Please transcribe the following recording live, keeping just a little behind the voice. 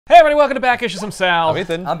Hey everybody, welcome to Back Issues. I'm Sal. I'm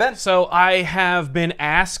Ethan. I'm Ben. So I have been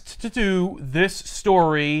asked to do this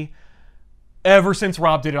story ever since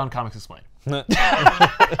Rob did it on Comics Explained.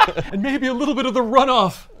 And maybe a little bit of the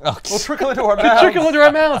runoff will trickle into our mouths. trickle into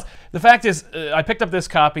our mouths. The fact is, I picked up this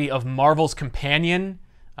copy of Marvel's Companion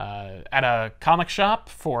at a comic shop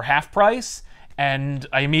for half price, and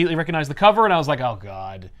I immediately recognized the cover, and I was like, oh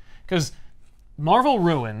god. Because Marvel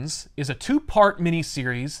Ruins is a 2-part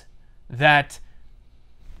miniseries that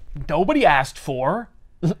nobody asked for,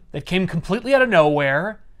 that came completely out of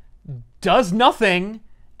nowhere, does nothing,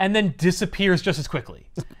 and then disappears just as quickly.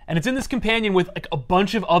 And it's in this companion with like a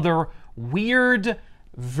bunch of other weird,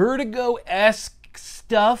 Vertigo-esque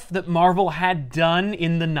stuff that Marvel had done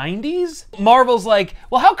in the 90s. Marvel's like,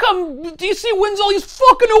 well, how come DC wins all these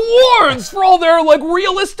fucking awards for all their like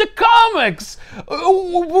realistic comics?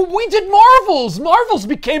 We did Marvels. Marvels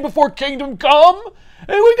became before Kingdom Come.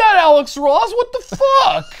 Hey, we got Alex Ross, what the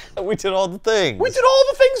fuck? We did all the things. We did all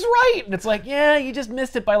the things right. And it's like, yeah, you just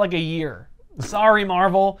missed it by like a year. Sorry,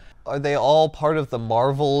 Marvel. Are they all part of the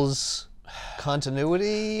Marvels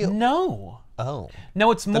continuity? No. Oh. No,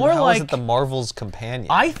 it's Then more how like... is it the Marvels companion?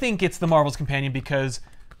 I think it's the Marvel's Companion because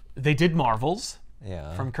they did Marvels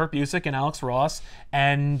from Kurt Busiek and Alex Ross,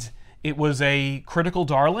 and it was a critical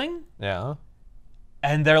darling. Yeah.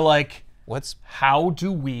 And they're like... What's how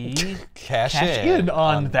do we cash in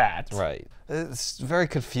on that? Right. It's very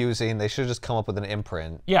confusing. They should have just come up with an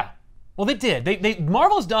imprint. Yeah. Well, they did.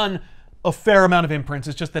 Marvel's done a fair amount of imprints.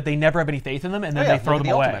 It's just that they never have any faith in them, and then they throw them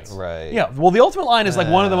away. Ultimates. Right. Yeah. Well, the Ultimate line is like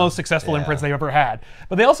one of the most successful imprints they've ever had.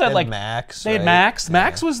 But they also had like Max. They had right? Max.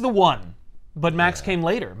 Max was the one, but Max came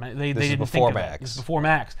later. They didn't before think of Max. it. This is before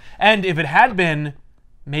Max. And if it had been,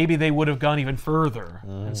 maybe they would have gone even further.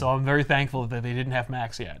 And so I'm very thankful that they didn't have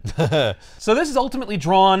Max yet. So this is ultimately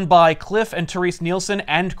drawn by Cliff and Therese Nielsen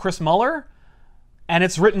and Chris Muller, and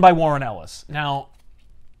it's written by Warren Ellis. Now,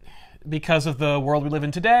 because of the world we live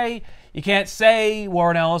in today, you can't say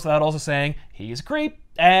Warren Ellis without also saying he's a creep,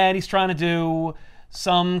 and he's trying to do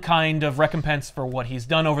some kind of recompense for what he's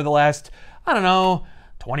done over the last, I don't know,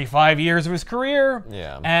 25 years of his career.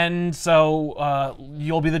 Yeah. And so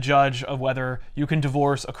you'll be the judge of whether you can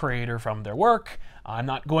divorce a creator from their work. I'm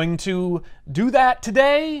not going to do that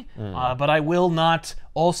today, but I will not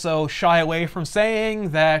also shy away from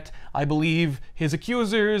saying that I believe his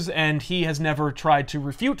accusers and he has never tried to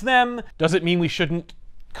refute them. Does it mean we shouldn't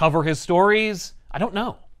cover his stories? I don't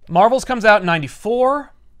know. Marvels comes out in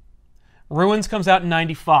 94. Ruins comes out in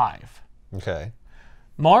 95. Okay.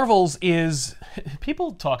 Marvels is,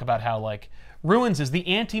 people talk about how like Ruins is the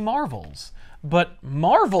anti-Marvels, but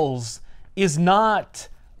Marvels is not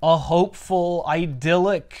a hopeful,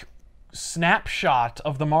 idyllic snapshot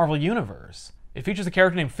of the Marvel Universe. It features a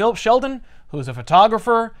character named Philip Sheldon, who is a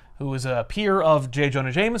photographer, who is a peer of J.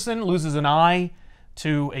 Jonah Jameson, loses an eye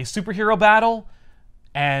to a superhero battle,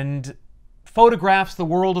 and photographs the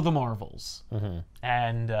world of the Marvels.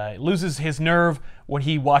 And loses his nerve when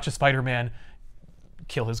he watches Spider-Man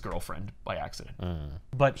kill his girlfriend by accident.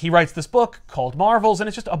 But he writes this book called Marvels, and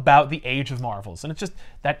it's just about the age of Marvels. And it's just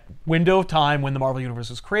that window of time when the Marvel Universe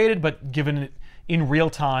was created, but given it in real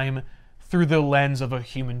time through the lens of a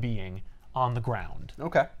human being on the ground.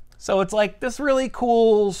 Okay. So it's like this really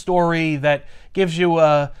cool story that gives you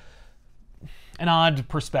an odd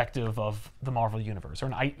perspective of the Marvel Universe.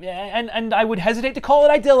 And I would hesitate to call it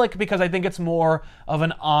idyllic because I think it's more of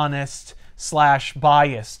an honest /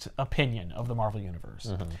 biased opinion of the Marvel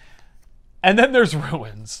Universe. And then there's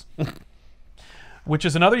Ruins, which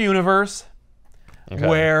is another universe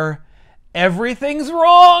where everything's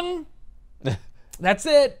wrong. That's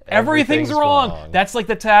it. Everything's wrong. That's like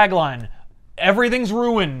the tagline. Everything's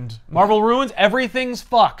ruined. Marvel Ruins, everything's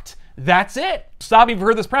fucked. That's it. Stop me if you've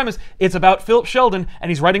heard this premise. It's about Philip Sheldon, and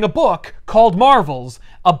he's writing a book called Marvels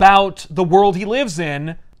about the world he lives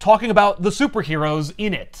in, talking about the superheroes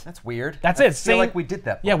in it. That's weird. That's I it. feel like we did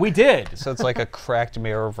that book. Yeah, we did. So it's like a cracked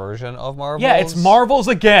mirror version of Marvels? Yeah, it's Marvels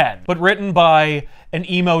again, but written by an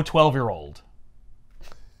emo 12-year-old.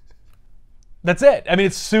 That's it. I mean,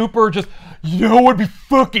 it's super just, you know what would be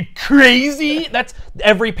fucking crazy? That's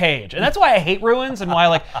every page. And that's why I hate Ruins and why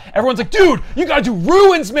like everyone's like, dude, you gotta do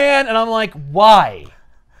Ruins, man. And I'm like, why?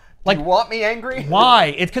 Like, you want me angry?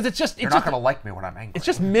 Why? It's because it's just... You're not gonna like me when I'm angry. It's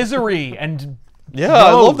just misery and... Yeah,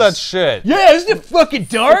 I love that shit. Yeah, isn't it fucking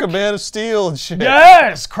dark? Like a Man of Steel and shit.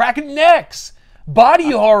 Yes, cracking necks.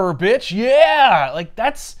 Body horror, bitch. Yeah, like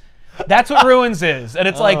that's what Ruins is, and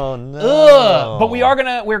it's like, no. ugh. But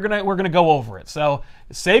we're gonna go over it. So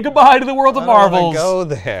say goodbye to the world of I don't wanna Marvels. go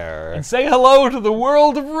there. And say hello to the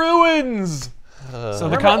world of Ruins. So the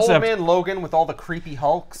Remember concept. Old Man Logan with all the creepy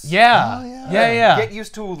Hulks? Yeah. Oh, yeah. Yeah. Get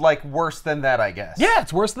used to like worse than that, I guess. Yeah,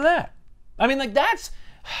 it's worse than that. I mean, like that's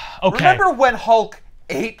okay. Remember when Hulk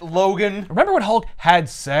ate Logan? Remember when Hulk had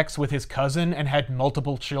sex with his cousin and had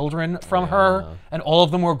multiple children from her, and all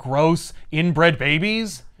of them were gross, inbred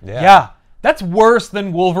babies? Yeah. That's worse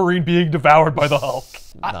than Wolverine being devoured by the Hulk.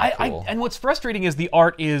 Not cool. And what's frustrating is the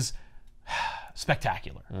art is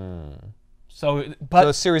spectacular. So, So but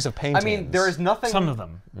a series of I paintings. mean, there is nothing some of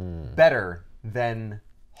them. better than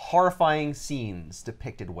horrifying scenes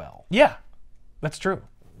depicted well. Yeah, that's true.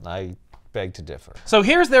 I beg to differ. So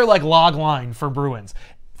here's their like log line for Bruins.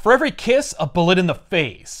 For every kiss, a bullet in the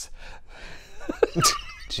face.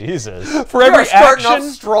 Jesus. For every Starting off action,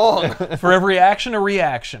 strong. for every action, a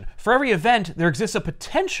reaction. For every event, there exists a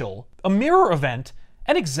potential, a mirror event,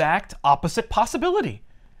 an exact opposite possibility.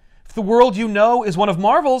 If the world you know is one of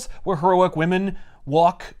Marvel's, where heroic women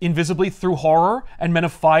walk invisibly through horror and men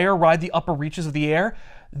of fire ride the upper reaches of the air,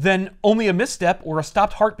 then only a misstep or a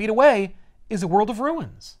stopped heartbeat away is a world of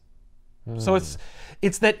ruins. So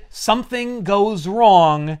it's that something goes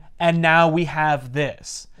wrong and now we have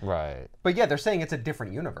this. Right. But yeah, they're saying it's a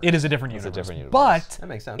different universe. It is a different universe. different universe. But That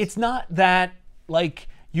makes sense. it's not that like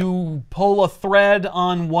you pull a thread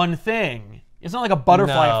on one thing. It's not like a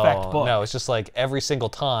butterfly effect book. No, it's just like every single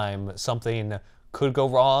time something could go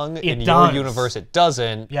wrong in does. your universe, it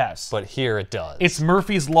doesn't. Yes. But here it does. It's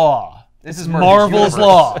Murphy's Law. This is It's Murphy's Marvel's universe.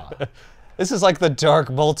 Law. This is like the dark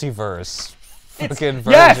multiverse fucking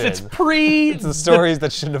version. Yes, it's pre. the stories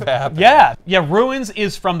that shouldn't have happened. Yeah. Ruins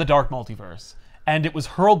is from the Dark Multiverse, and it was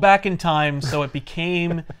hurled back in time, so it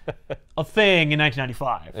became a thing in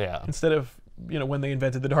 1995. Yeah. Instead of when they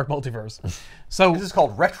invented the Dark Multiverse. So This is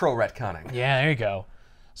called retro retconning. yeah, there you go.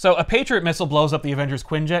 So a Patriot missile blows up the Avengers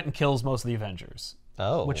Quinjet and kills most of the Avengers,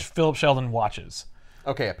 Oh. which Philip Sheldon watches.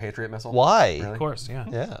 Okay, a Patriot missile. Why? Really? Of course, yeah.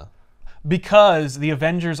 Yeah. Because the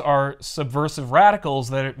Avengers are subversive radicals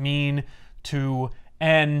that mean to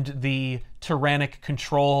end the tyrannic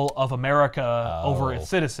control of America over its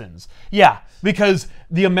citizens. Yeah, because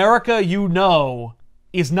the America you know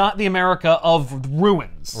is not the America of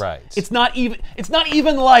ruins. Right. It's not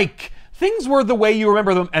even like things were the way you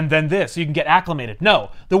remember them and then this, so you can get acclimated. No,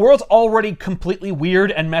 the world's already completely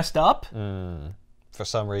weird and messed up. For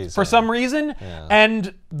some reason. For some reason,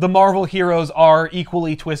 and the Marvel heroes are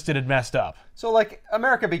equally twisted and messed up. So like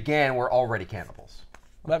America began, we're already cannibals.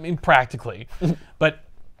 I mean, practically. But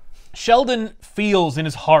Sheldon feels in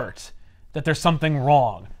his heart that there's something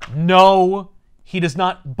wrong. No, he does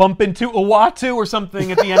not bump into Uatu or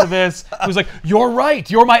something at the end of this. He was like, you're right,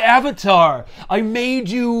 you're my avatar. I made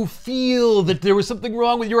you feel that there was something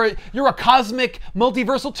wrong with you're a cosmic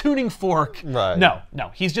multiversal tuning fork. Right. No,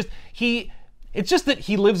 it's just that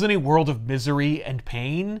he lives in a world of misery and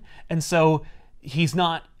pain, and so he's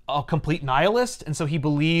not a complete nihilist, and so he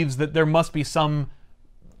believes that there must be something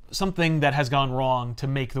that has gone wrong to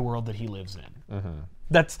make the world that he lives in.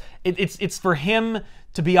 That's it's for him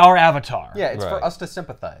to be our avatar. Yeah, it's Right. for us to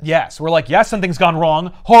sympathize. Yes, we're like, yes, something's gone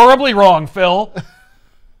wrong, horribly wrong, Phil.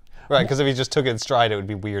 Right, because if he just took it in stride, it would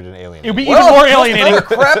be weird and alien. It would be Well, even more just alienating. Another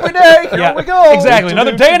crappy day. Here Yeah, we go. Exactly,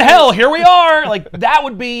 another day in hell. Here we are. Like that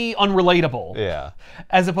would be unrelatable. Yeah.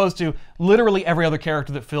 As opposed to literally every other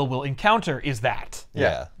character that Phil will encounter is that.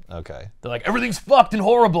 Yeah. Okay. They're like, everything's fucked and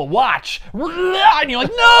horrible. Watch. And you're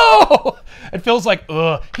like, no! And Phil's like,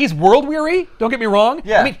 ugh. He's world weary. Don't get me wrong.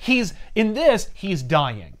 Yeah. I mean, he's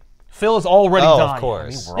dying. Phil is already Oh, dying. of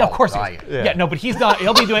course. We're Yeah, of all course he is. dying. Yeah, no, but he's not.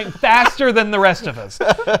 He'll be doing faster than the rest of us.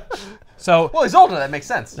 So Well, he's older. That makes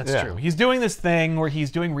sense. that's true. He's doing this thing where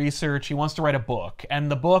he's doing research. He wants to write a book,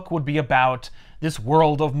 and the book would be about this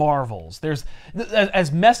world of Marvels. There's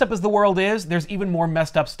as messed up as the world is, there's even more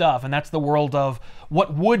messed up stuff, and that's the world of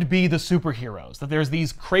what would be the superheroes. That there's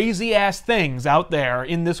these crazy ass things out there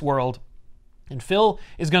in this world, and Phil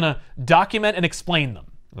is gonna document and explain them.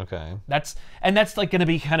 Okay. That's like going to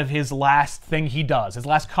be kind of his last thing he does. His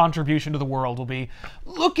last contribution to the world will be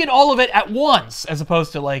look at all of it at once, as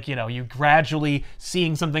opposed to like you gradually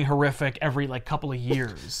seeing something horrific every like couple of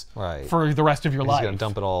years Right. for the rest of your life. He's gonna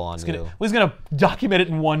dump it all on you. He's going to document it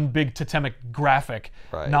in one big totemic graphic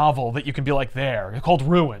Right. novel that you can be like there, called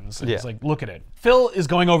Ruins. And Yeah. It's like look at it. Phil is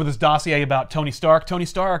going over this dossier about Tony Stark. Tony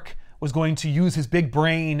Stark was going to use his big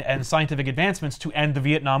brain and scientific advancements to end the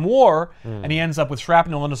Vietnam War, and he ends up with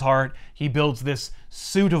shrapnel in his heart. He builds this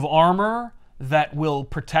suit of armor that will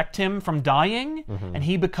protect him from dying, and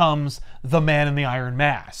he becomes the man in the iron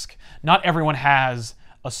mask. Not everyone has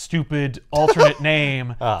a stupid alternate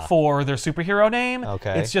name for their superhero name.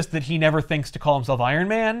 Okay. It's just that he never thinks to call himself Iron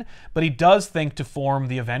Man, but he does think to form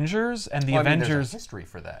the Avengers, and the Well, I mean, Avengers... there's a history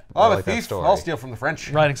for that. Oh, I'm a like that thief. story. I'll steal from the French.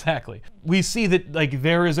 Right, exactly. We see that like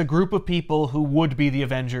there is a group of people who would be the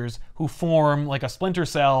Avengers who form like a splinter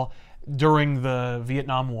cell during the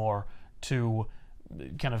Vietnam War to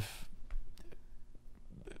kind of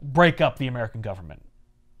break up the American government.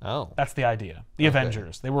 Oh. That's the idea. The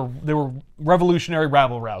Avengers. They were revolutionary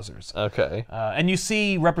rabble-rousers. Okay. And you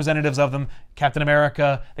see representatives of them. Captain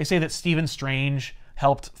America. They say that Stephen Strange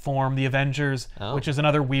helped form the Avengers, which is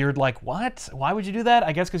another weird, like, what? Why would you do that?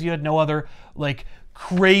 I guess because you had no other, like,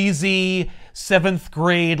 crazy 7th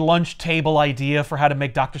grade lunch table idea for how to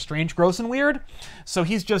make Doctor Strange gross and weird. So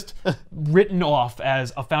he's just written off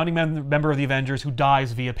as a founding member of the Avengers who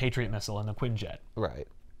dies via Patriot missile in the Quinjet. Right.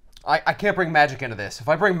 I can't bring magic into this. If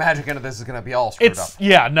I bring magic into this, it's going to be all screwed up.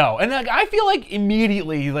 Yeah, no. And like, I feel like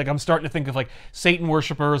immediately, like I'm starting to think of like Satan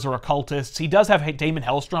worshippers or occultists. He does have Damon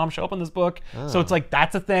Hellstrom show up in this book. So it's like,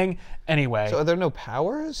 that's a thing. Anyway. So are there no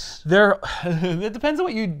powers? It depends on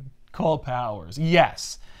what you call powers.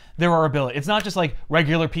 Yes. There are abilities. It's not just like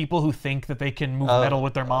regular people who think that they can move metal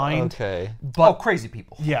with their mind. Okay. But crazy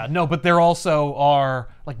people. yeah, no, but there also are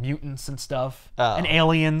like mutants and stuff and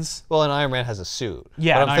aliens. Well, and Iron Man has a suit.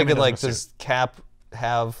 Yeah, But and I'm Iron thinking Man like, has a does Cap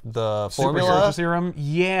have the Super formula? soldier serum.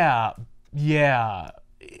 Yeah.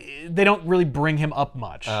 They don't really bring him up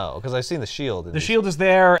much. Oh, because I've seen the shield. The shield is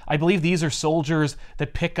there. I believe these are soldiers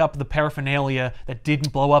that pick up the paraphernalia that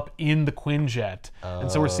didn't blow up in the Quinjet.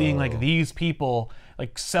 And so we're seeing like these people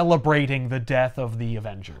like celebrating the death of the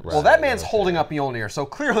Avengers. Well, that man's holding up Mjolnir, so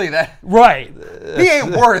clearly that Right. he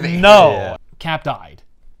ain't worthy. No. Yeah. Cap died.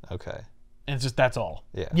 Okay. And it's just, that's all.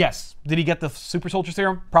 Yeah. Yes. Did he get the super soldier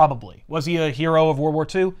serum? Probably. Was he a hero of World War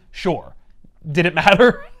II? Sure. Did it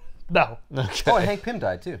matter? No. Okay. Oh, and Hank Pym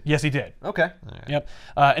died too. Yes, he did. Okay. Yep.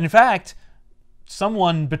 And in fact,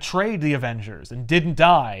 someone betrayed the Avengers and didn't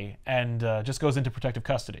die and just goes into protective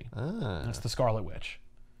custody. That's the Scarlet Witch.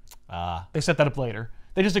 They set that up later.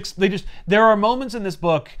 There are moments in this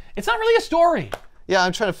book. It's not really a story. Yeah,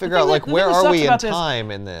 I'm trying to figure thing out like that- the where thing that are sucks we in about this- time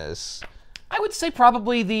in this? I would say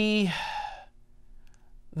probably the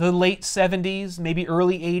late 70s, maybe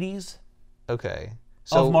early 80s. Okay.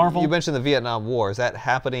 So Marvel. you mentioned the Vietnam War. Is that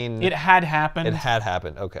happening? It had happened. It had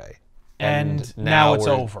happened. Okay. And now it's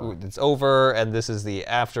over. It's over, and this is the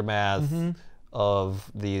aftermath Mm-hmm.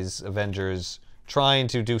 of these Avengers trying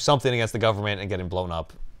to do something against the government and getting blown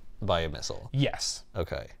up by a missile. Yes,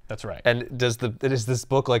 Okay. that's right. And is this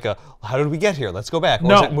book like a how did we get here? Let's go back. Or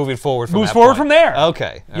No. is it moving forward from Moves that forward point? from there.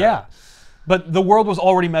 Okay. All Yeah. right. But the world was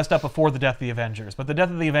already messed up before the death of the Avengers. But the death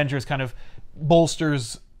of the Avengers kind of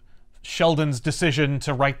bolsters Sheldon's decision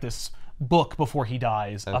to write this book before he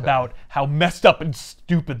dies about how messed up and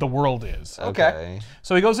stupid the world is. Okay.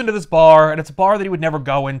 So he goes into this bar, and it's a bar that he would never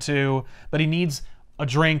go into, but he needs a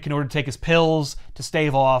drink in order to take his pills to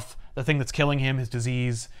stave off the thing that's killing him, his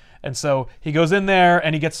disease. And so he goes in there,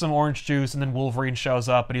 and he gets some orange juice, and then Wolverine shows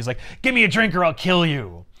up, and he's like, "Give me a drink or I'll kill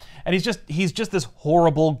you." And he's just this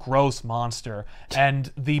horrible, gross monster.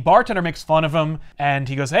 And the bartender makes fun of him, and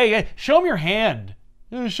he goes, hey, show him your hand.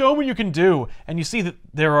 Show him what you can do. And you see that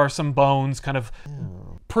there are some bones kind of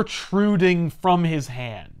protruding from his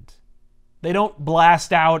hand. They don't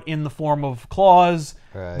blast out in the form of claws.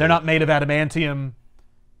 Right. They're not made of adamantium.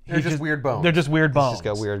 They're just weird bones. They're just weird bones. He's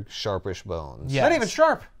got weird sharpish bones. Yes. Not even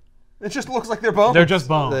sharp. It just looks like they're bones. They're just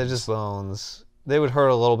bones. They're just bones. They would hurt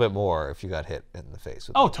a little bit more if you got hit in the face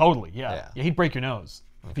with Oh, totally, yeah. Yeah. He'd break your nose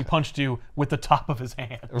if he punched you with the top of his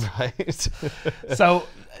hand. them. Right. So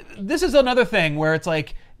this is another thing where it's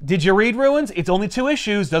like, did you read Ruins? It's only 2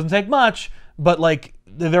 issues, doesn't take much, but like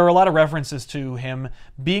there are a lot of references to him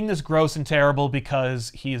being this gross and terrible because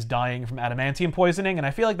he is dying from adamantium poisoning, and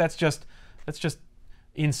I feel like that's just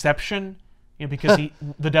Inception, you know, because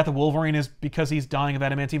the death of Wolverine is because he's dying of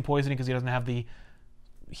adamantium poisoning because he doesn't have the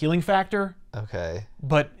healing factor. Okay.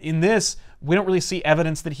 But in this, we don't really see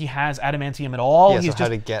evidence that he has adamantium at all. Yeah, He's so how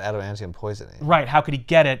just to get adamantium poisoning? right. How could he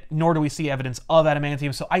get it? Nor do we see evidence of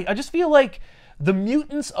adamantium. So I just feel like the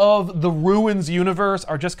mutants of the Ruins universe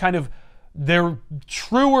are just kind of, they're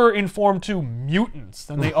truer in form to mutants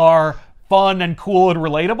than they are fun and cool and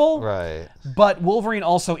relatable. Right. But Wolverine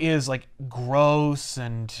also is like gross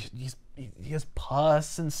and he has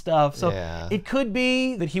pus and stuff. So Yeah. it could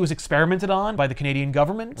be that he was experimented on by the Canadian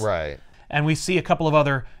government. Right. And we see a couple of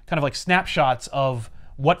other kind of like snapshots of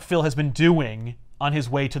what Phil has been doing on his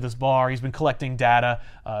way to this bar. He's been collecting data.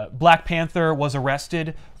 Black Panther was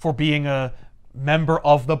arrested for being a member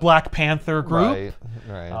of the Black Panther group.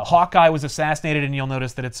 Right. Right. Hawkeye was assassinated, and you'll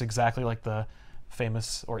notice that it's exactly like the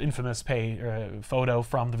famous or infamous photo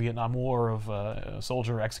from the Vietnam War of a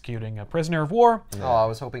soldier executing a prisoner of war. Oh, I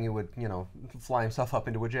was hoping he would, fly himself up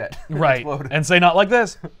into a jet. Right, Explode. and say not like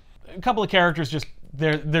this. A couple of characters just,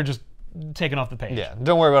 they're just taken off the page. Yeah,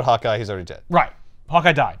 don't worry about Hawkeye. He's already dead. Right.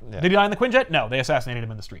 Hawkeye died. Yeah. Did he die in the Quinjet? No, they assassinated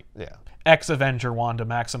him in the street. Yeah. Ex-Avenger Wanda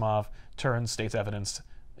Maximoff turns state's evidence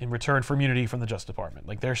in return for immunity from the Justice Department.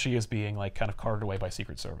 Like, there she is being, like, kind of carted away by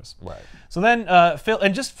Secret Service. Right. So then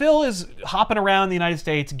Phil is hopping around the United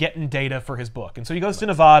States getting data for his book. And so he goes to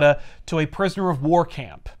Nevada to a prisoner of war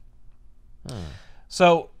camp.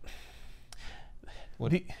 So...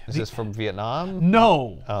 Is this from Vietnam?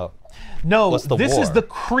 No. Oh. No, What's the this war? is the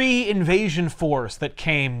Kree invasion force that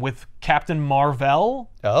came with Captain Marvel.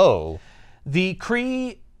 Oh. The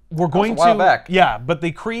Kree were going a while back. Yeah, but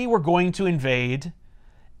the Kree were going to invade,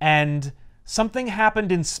 and something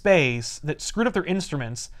happened in space that screwed up their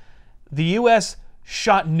instruments. The U.S.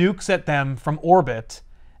 shot nukes at them from orbit,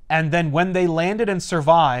 and then when they landed and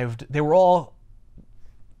survived, they were all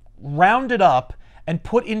rounded up and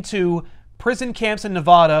put into prison camps in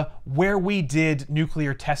Nevada where we did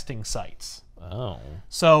nuclear testing sites. Oh.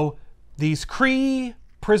 So these Kree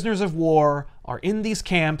prisoners of war are in these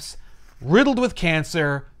camps, riddled with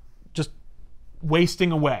cancer, just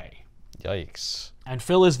wasting away. Yikes. And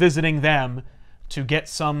Phil is visiting them to get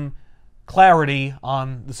some clarity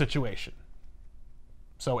on the situation.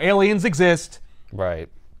 So aliens exist. Right.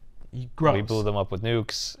 Gross. We blew them up with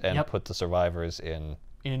nukes and Yep. put the survivors in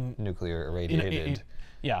nuclear irradiated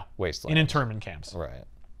wastelands. in internment camps. Right.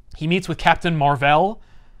 He meets with Captain Marvel,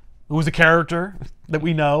 who is a character that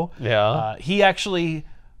we know. Yeah. He actually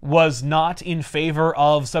was not in favor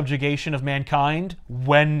of subjugation of mankind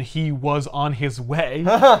when he was on his way.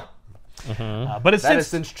 But it's That has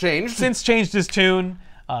since changed. Since changed his tune.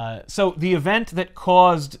 So the event that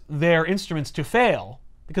caused their instruments to fail,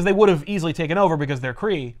 because they would have easily taken over because they're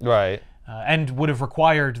Kree, Right. and would have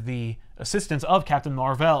required the assistance of Captain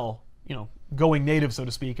Marvel, going native, so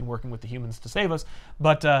to speak, and working with the humans to save us.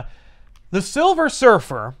 But the Silver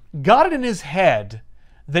Surfer got it in his head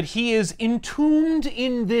that he is entombed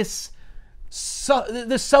in this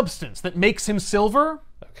substance that makes him silver,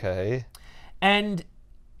 Okay. and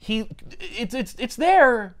it's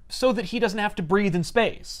there so that he doesn't have to breathe in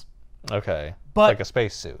space. Okay. But- it's like a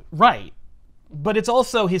spacesuit. Right. But it's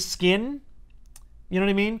also his skin. You know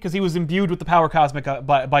what I mean? Because he was imbued with the power cosmic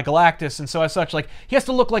by Galactus, and so as such, like, he has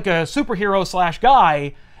to look like a superhero /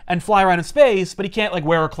 guy and fly around in space, but he can't, like,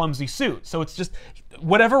 wear a clumsy suit. So it's just,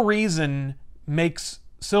 whatever reason makes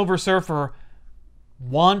Silver Surfer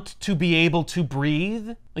want to be able to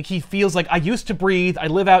breathe. Like, he feels like, I used to breathe, I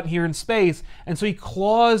live out here in space, and so he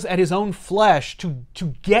claws at his own flesh to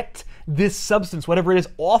get this substance, whatever it is,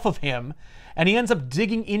 off of him. And he ends up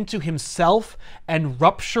digging into himself and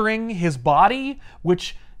rupturing his body,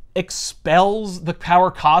 which expels the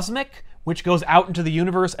power cosmic, which goes out into the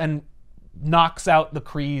universe and knocks out the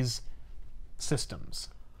Kree's systems.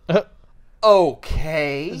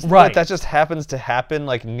 Okay. Right. But that just happens to happen,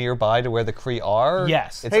 like, nearby to where the Kree are?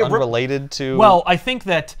 Yes. It's Hey, unrelated to... Well, I think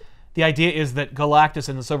that the idea is that Galactus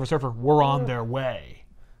and the Silver Surfer were on their way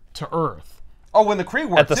to Earth Oh, when the Kree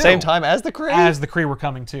were at the too. same time as the Kree? as the Kree were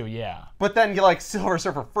coming too, yeah. But then Silver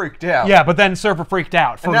Surfer freaked out. Yeah, but then Surfer freaked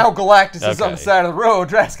out. And now Galactus is on the Okay. side of the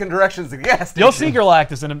road, asking directions to the gas station. You'll see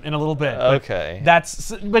Galactus in a little bit. But Okay.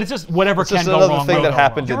 but it's just whatever It's can just go another wrong. thing will that go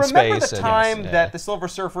happened Do wrong. you in remember space the and- time yeah. that the Silver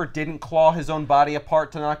Surfer didn't claw his own body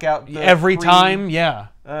apart to knock out the Every Kree, time, yeah.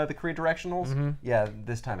 the Kree directionals? Yeah,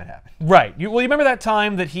 this time it happened. Right. You remember that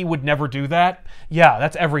time that he would never do that? Yeah,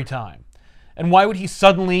 that's every time. And why would he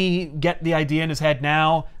suddenly get the idea in his head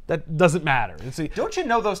now? That doesn't matter. Don't you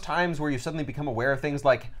know those times where you suddenly become aware of things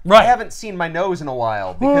like, Right. I haven't seen my nose in a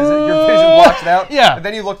while because your vision blocks it out? Yeah. And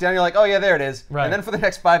then you look down and you're like, oh yeah, there it is. Right. And then for the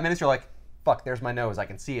next 5 minutes you're like, fuck, there's my nose. I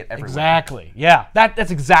can see it everywhere. Exactly. Yeah,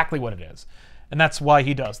 that's exactly what it is. And that's why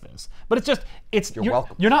he does this. But it's just, you're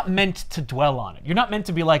welcome. You're not meant to dwell on it. You're not meant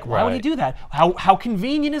to be like, why would he Right. do that? How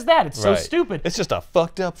convenient is that? It's so Right. stupid. It's just a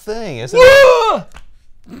fucked up thing, isn't it?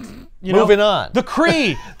 You know, Moving on. The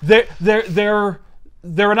Kree,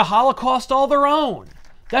 they're in a Holocaust all their own.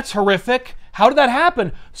 That's horrific. How did that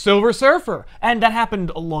happen? Silver Surfer. And that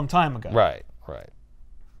happened a long time ago. Right.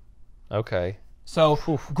 Okay. So,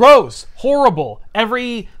 gross, horrible.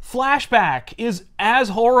 Every flashback is as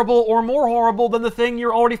horrible or more horrible than the thing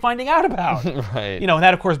you're already finding out about. Right. You know, and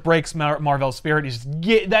that of course breaks Marvel's spirit. He's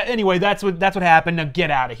just, anyway, that's what happened. Now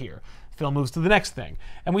get out of here. Phil moves to the next thing.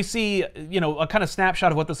 And we see, a kind of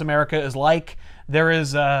snapshot of what this America is like. There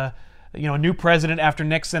is, a new president after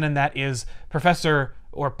Nixon, and that is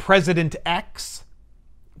President X.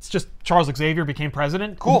 It's just Charles Xavier became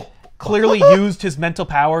president. Cool. clearly used his mental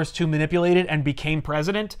powers to manipulate it and became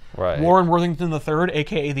president. Right. Warren Worthington III,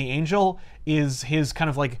 aka the Angel, is his kind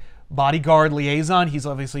of like bodyguard liaison. He's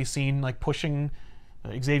obviously seen like pushing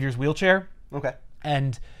Xavier's wheelchair. Okay.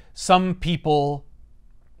 And some people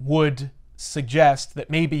would suggest that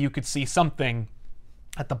maybe you could see something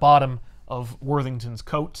at the bottom of Worthington's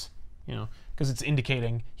coat, you know, because it's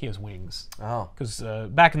indicating he has wings. Oh. Because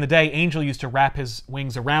back in the day, Angel used to wrap his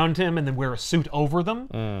wings around him and then wear a suit over them,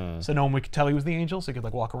 so no one would tell he was the Angel, so he could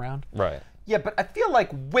like walk around. Right. Yeah, but I feel like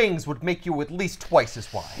wings would make you at least twice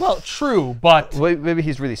as wide. Well, true, but Well, maybe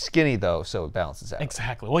he's really skinny though, so it balances out.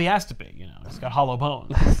 exactly. Well, he has to be. You know, he's got hollow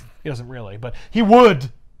bones. He doesn't really, but he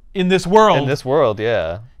would in this world. In this world,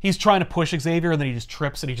 yeah. He's trying to push Xavier, and then he just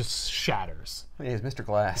trips and he just shatters. He's Mr.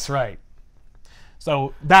 Glass. That's right.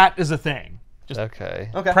 So that is a thing. Just Okay.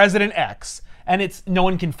 Okay. President X, and it's no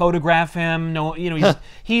one can photograph him. No, you know,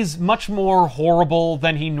 he's much more horrible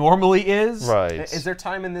than he normally is. Right. Is there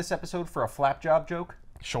time in this episode for a flap job joke?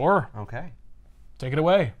 Sure. Okay. Take it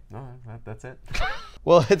away. No, that's it.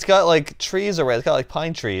 Well, it's got like trees around. It's got like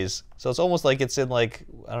pine trees, so it's almost like it's in like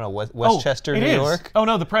I don't know Westchester, it New is. York. Oh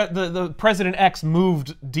no, the President X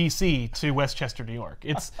moved DC to Westchester, New York.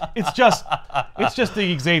 It's just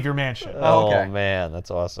the Xavier mansion. Oh, okay. Oh man,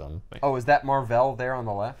 that's awesome. Oh, is that Marvell there on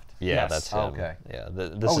the left? Yeah, Yes. that's him. Oh, okay. Yeah,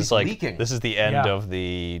 Oh, he's leaking. this is the end Yeah. of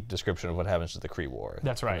the description of what happens to the Kree War.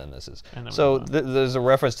 That's right. And then this is And then so. we There's a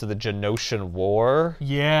reference to the Genosian War.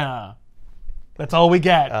 Yeah, that's all we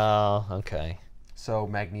get. Oh, okay. So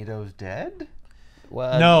Magneto's dead?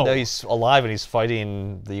 Well, No. he's alive and he's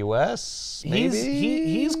fighting the U.S. Maybe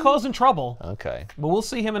he's causing trouble, Okay. but we'll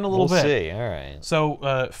see him in a little We'll bit. see. All right.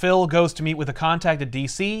 So Phil goes to meet with a contact at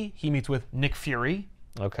DC. He meets with Nick Fury.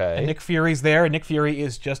 Okay. And Nick Fury's there, and Nick Fury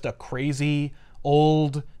is just a crazy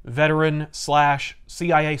old veteran /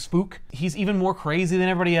 CIA spook. He's even more crazy than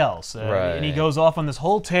everybody else. And he Right. goes off on this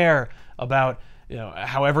whole tear about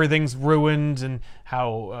how everything's ruined and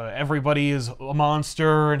how everybody is a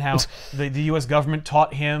monster and how the U.S. government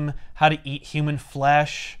taught him how to eat human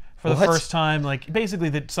flesh for the What? first time. Like, basically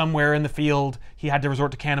that somewhere in the field he had to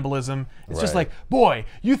resort to cannibalism. It's just Right. like, boy,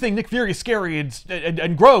 you think Nick Fury is scary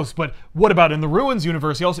and gross, but what about in the Ruins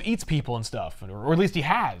universe? He also eats people and stuff, or at least he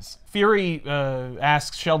has. Fury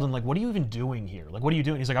asks Sheldon, like, what are you even doing here? Like, what are you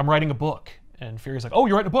doing? He's like, I'm writing a book. And Fury's like, oh,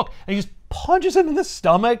 you're writing a book. And he just punches him in the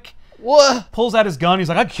stomach. What? Pulls out his gun. He's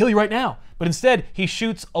like, I'd kill you right now. But instead, he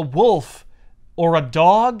shoots a wolf or a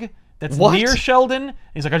dog that's What? near Sheldon.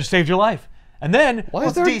 He's like, I just saved your life. And then, Why Well,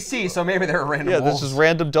 is it's there? DC, so maybe there are random Yeah, wolves. there's just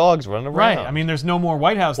random dogs running around. right, I mean, there's no more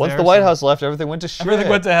White House once there. the White so House left, everything went to shit. everything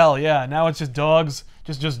went to hell, yeah. Now it's just dogs,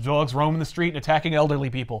 just dogs roaming the street and attacking elderly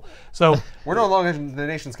people. So, We're no longer in the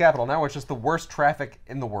nation's capital. Now it's just the worst traffic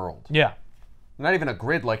in the world. yeah. Not even a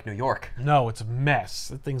grid like New York. No, it's a mess.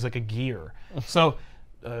 That thing's like a gear. So,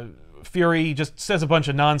 Fury just says a bunch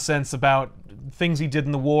of nonsense about things he did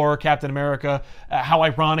in the war, Captain America, how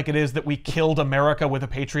ironic it is that we killed America with a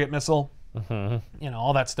Patriot missile. You know,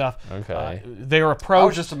 all that stuff. Okay. They're I was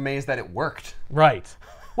approached. just amazed that it worked. Right.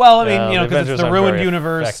 Well, I mean, Yeah, you know, the because it's Avengers the aren't ruined very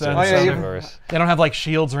universe. effective And Oh, in yeah, some you- universe. they don't have like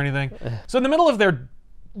shields or anything. So in the middle of their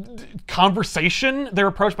conversation, they're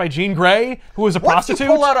approached by Jean Grey, who is a Once prostitute.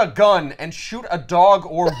 you pull out a gun and shoot a dog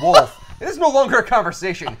or wolf, it is no longer a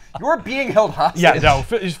conversation. You're being held hostage. Yeah, no,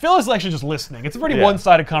 Phil is actually just listening. It's a pretty Yeah.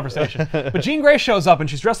 one-sided conversation. But Jean Grey shows up, and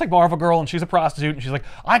she's dressed like Marvel Girl, and she's a prostitute, and she's like,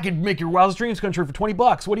 I could make your wildest dreams come true for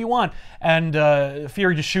 $20. What do you want? And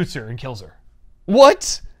Fury just shoots her and kills her.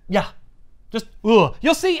 What? Yeah. Just, ugh.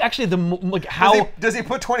 You'll see, actually, like how... Does he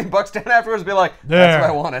put $20 down afterwards and be like, There. that's what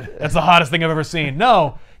I wanted? That's the hottest thing I've ever seen.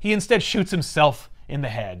 No, he instead shoots himself in the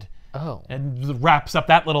head. Oh. And wraps up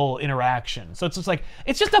that little interaction. So it's just like,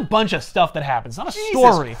 it's just a bunch of stuff that happens. It's not a Jesus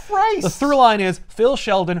story. Christ. The through line is Phil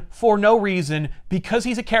Sheldon, for no reason, because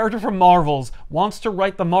he's a character from Marvels, wants to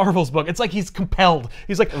write the Marvels book. It's like he's compelled.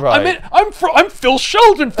 He's like, Right. I'm Phil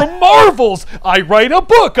Sheldon from Marvels. I write a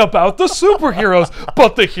book about the superheroes,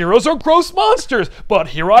 but the heroes are gross monsters. But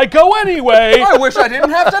here I go anyway. I wish I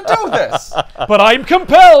didn't have to do this. But I'm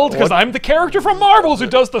compelled because I'm the character from Marvels who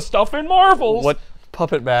does the stuff in Marvels. What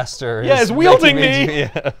puppet master? Yeah, is wielding me.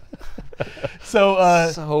 Yeah. So,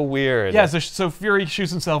 So weird. yeah, so Fury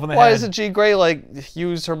shoots himself in the Why head. doesn't Jean Grey like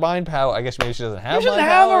use her mind power? I guess maybe she doesn't have. She doesn't mind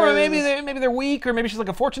have her, or powers. maybe they're weak, or maybe she's like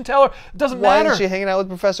a fortune teller. It doesn't Why matter. is she hanging out with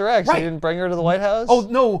Professor X? Right. He didn't bring her to the White House. Oh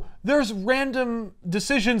no, there's random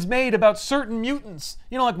decisions made about certain mutants.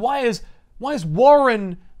 You know, like why is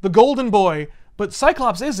Warren the Golden Boy, but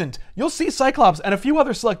Cyclops isn't. You'll see Cyclops and a few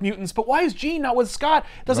other select mutants, but why is Jean not with Scott?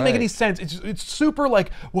 It doesn't make any sense. It's super like,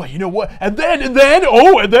 well, you know what? And then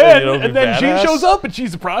Jean shows up and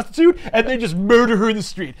she's a prostitute, and they just murder her in the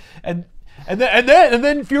street. And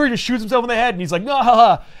then Fury just shoots himself in the head, and he's like, no,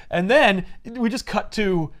 haha. And then we just cut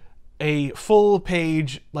to a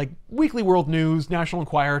full-page, like, Weekly World News, National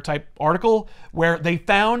Enquirer type article where they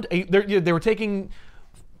found they were taking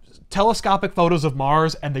telescopic photos of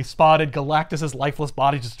Mars, and they spotted Galactus's lifeless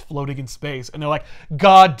body just floating in space. And they're like,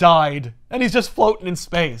 God died, and he's just floating in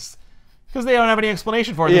space. Because they don't have any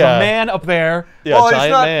explanation for it. There's a man up there. Yeah, well, giant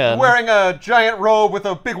he's not man. wearing a giant robe with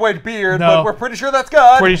a big white beard, No. but we're pretty sure that's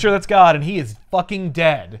God. Pretty sure that's God, and he is fucking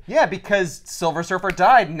dead. Yeah, because Silver Surfer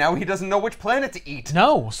died, and now he doesn't know which planet to eat.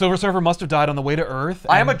 No, Silver Surfer must have died on the way to Earth.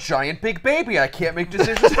 I am a giant big baby. I can't make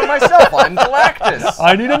decisions for myself. I'm Galactus.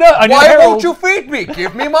 I need to know. Why won't you feed me?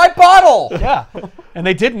 Give me my bottle. Yeah, and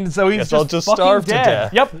they didn't, so he's Guess just I'll just fucking starve to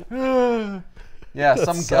dead. death. Yep. Yeah,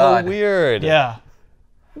 some So God. weird. Yeah.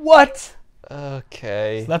 What?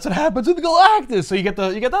 Okay. That's what happens with the Galactus. So you get that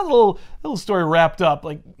little story wrapped up.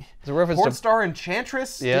 Like, It's a reference Porn to star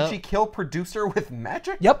Enchantress? Yeah. Did she kill producer with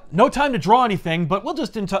magic? yep, no time to draw anything, but we'll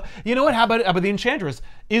just you know what? How about the Enchantress?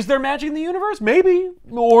 Is there magic in the universe? Maybe,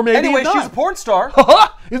 or maybe Anyway, it's she's a not. porn star.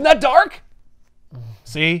 Isn't that dark?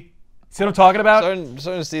 See what I'm talking about? starting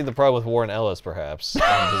to see the problem with Warren Ellis, perhaps,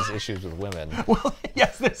 and his issues with women. Well,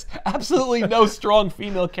 yes, there's absolutely no strong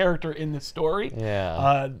female character in this story.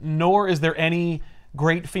 Yeah. Nor is there any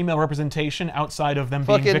great female representation outside of them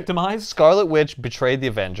being Fucking victimized. Scarlet Witch betrayed the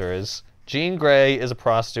Avengers. Jean Grey is a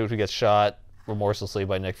prostitute who gets shot remorselessly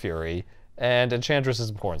by Nick Fury. And Enchantress is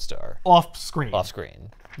a porn star. Off screen. Off screen.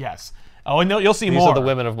 Yes. Oh, and you'll see These more. are the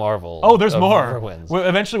women of Marvel. Oh, there's of more. heroines.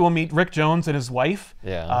 Eventually, we'll meet Rick Jones and his wife.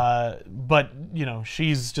 Yeah. But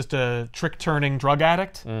she's just a trick-turning drug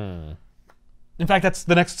addict. In fact, that's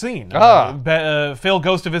the next scene. Phil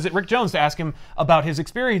goes to visit Rick Jones to ask him about his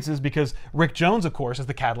experiences because Rick Jones, of course, is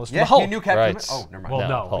the catalyst for Yeah, the Hulk. you knew Captain Right. Oh, never mind. Well,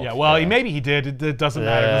 no. Hulk, Yeah, well, yeah. maybe he did. It doesn't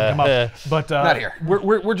matter. It doesn't come up. But Not here.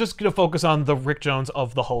 We're just going to focus on the Rick Jones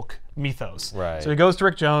of the Hulk mythos. Right. So he goes to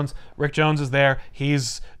Rick Jones. Rick Jones is there.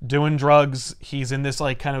 He's doing drugs. He's in this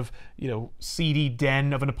like kind of seedy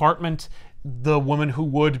den of an apartment. The woman who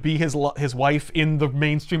would be his wife in the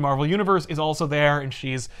mainstream Marvel universe is also there, and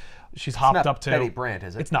she's hopped not up to Betty Brant,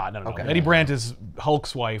 is it? It's not. No. Okay. Betty Brant is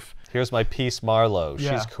Hulk's wife. Here's my piece, Marlowe.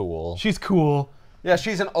 Yeah. She's cool. She's cool. Yeah,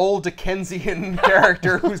 she's an old Dickensian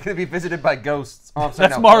character who's going to be visited by ghosts. Oh, I'm sorry,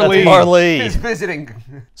 That's no. Marley. Marley. He's visiting.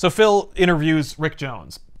 So Phil interviews Rick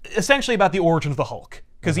Jones, essentially about the origin of the Hulk,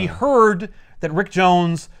 because he heard that Rick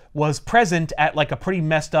Jones was present at like a pretty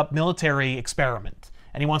messed up military experiment,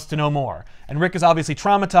 and he wants to know more. And Rick is obviously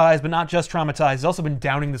traumatized, but not just traumatized. He's also been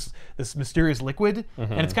downing this mysterious liquid,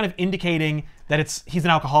 and it's kind of indicating that he's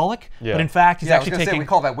an alcoholic, Yeah. but in fact he's Yeah, I was actually going to say, taking. we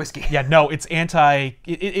call that whiskey. Yeah, no, it's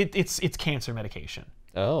it's cancer medication.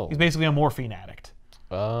 Oh. He's basically a morphine addict.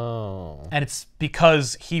 Oh. And it's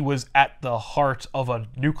because he was at the heart of a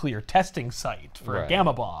nuclear testing site for a Right.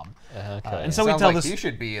 gamma bomb. Okay. And so we Sounds tell like this. he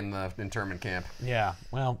should be in the internment camp. Yeah,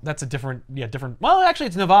 well, that's a different. Well, actually,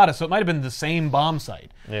 it's Nevada, so it might have been the same bomb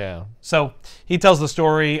site. Yeah. So he tells the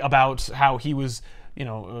story about how he was,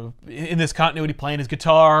 in this continuity playing his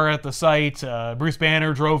guitar at the site. Bruce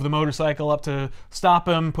Banner drove the motorcycle up to stop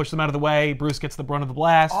him, push them out of the way. Bruce gets the brunt of the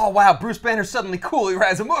blast. Oh, wow, Bruce Banner's suddenly cool. He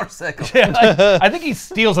rides a motorcycle. Yeah, I think he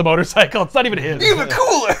steals a motorcycle. It's not even his. Even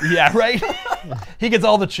cooler. Yeah, right? He gets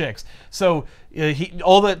all the chicks. So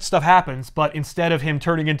all that stuff happens, but instead of him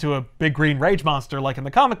turning into a big green rage monster like in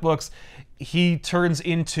the comic books, he turns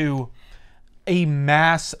into a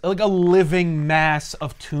mass, like a living mass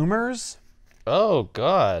of tumors. Oh,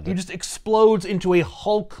 God. He just explodes into a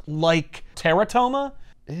Hulk-like teratoma,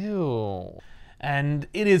 Ew. and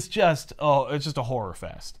it is just, it's just a horror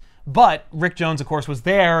fest. But Rick Jones, of course, was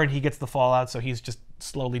there, and he gets the fallout, so he's just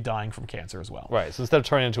slowly dying from cancer as well. Right, so instead of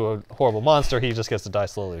turning into a horrible monster, he just gets to die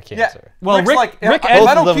slowly of Yeah. cancer. Well, Rick's Rick- like, Rick if and- I Both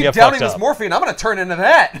of don't them keep get downing fucked this up. morphine, I'm going to turn into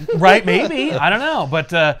that. Right? Maybe. I don't know.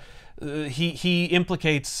 But he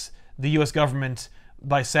implicates the U.S. government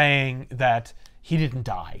by saying that he didn't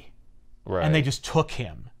die, Right. and they just took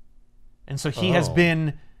him. And so he has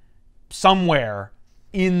been somewhere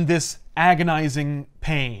in this agonizing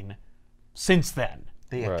pain since then.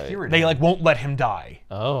 They Right. cured They him. won't let him die.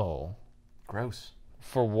 Oh. Gross.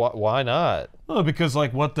 For what? Why not? Oh, because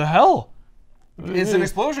what the hell? It's an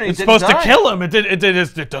explosion. He It's didn't supposed to die. kill him. It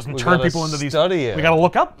doesn't turn gotta people into these. study it. We gotta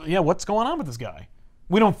look up. Yeah, what's going on with this guy?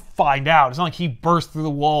 We don't find out. It's not like he burst through the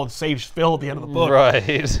wall and saves Phil at the end of the book.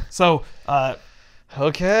 Right. So,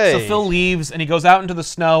 Okay. so Phil leaves and he goes out into the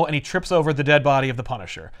snow and he trips over the dead body of the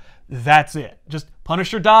Punisher. That's it. Just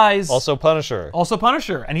Punisher dies. Also Punisher. Also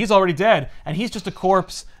Punisher. And he's already dead. And he's just a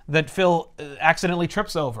corpse that Phil accidentally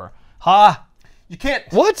trips over. Ha! You can't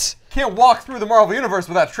walk through the Marvel Universe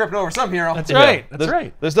without tripping over some hero. That's right. That's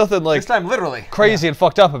right. There's nothing like This time, literally. crazy and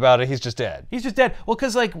fucked up about it. He's just dead. He's just dead. Well,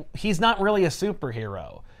 because like he's not really a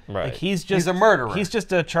superhero. Right. Like he's a murderer. He's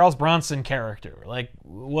just a Charles Bronson character. Like,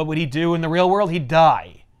 what would he do in the real world? He'd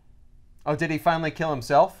die. Oh, did he finally kill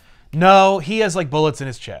himself? No, he has like bullets in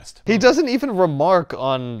his chest. He doesn't even remark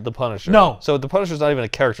on the Punisher. No. So the Punisher's not even a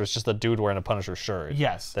character. It's just a dude wearing a Punisher shirt.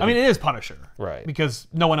 Yes. I mean, it is Punisher. Right. Because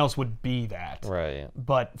no one else would be that. Right.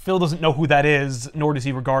 But Phil doesn't know who that is, nor does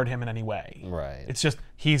he regard him in any way. Right. It's just,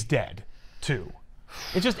 he's dead, too.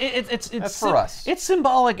 It's just, it's That's for us. It's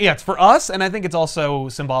symbolic. Yeah, it's for us, and I think it's also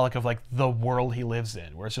symbolic of like the world he lives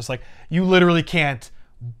in, where it's just like, you literally can't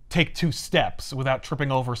take 2 steps without tripping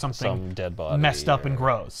over something Some dead body messed up and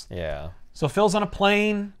gross. Yeah. So Phil's on a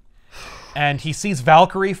plane, and he sees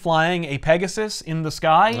Valkyrie flying a Pegasus in the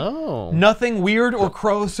sky. Oh. Nothing weird or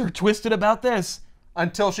gross or twisted about this.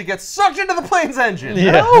 Until she gets sucked into the plane's engine.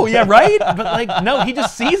 Yeah. No, yeah, right? But like, no, he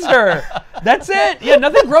just sees her. That's it. Yeah,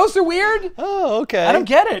 nothing gross or weird. Oh, okay. I don't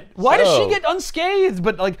get it. Why does So- she get unscathed?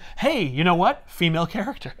 But like, hey, you know what? Female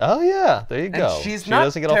character. Oh yeah, there you go. she's she not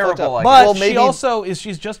doesn't get all fucked terrible, up. I But well, she maybe, also is.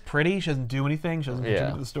 She's just pretty. She doesn't do anything. She doesn't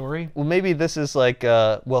contribute to the story. well, maybe this is like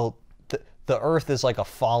the Earth is like a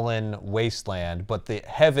fallen wasteland, but the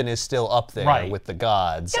heaven is still up there Right. with the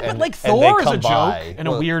gods. Yeah, and, but like and they Thor is a come joke by. and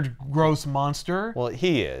a weird, gross monster. Well,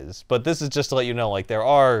 he is, but this is just to let you know, like there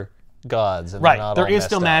are gods, and Right. they're not There all is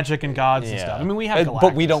still messed up. magic and gods and Yeah. stuff. I mean, we have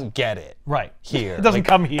but we Galactus. don't get it. Right. Here. It doesn't Like,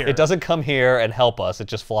 come here. It doesn't come here and help us. It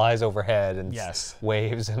just flies overhead and Yes.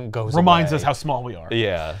 waves and goes Reminds away. us how small we are.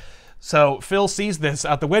 Yeah. So Phil sees this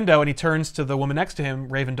out the window, and he turns to the woman next to him,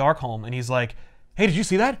 Raven Darkholm, and he's like, "Hey, did you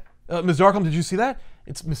see that? Ms. Darkholm, did you see that?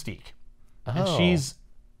 It's Mystique." And Oh. she's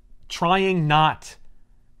trying not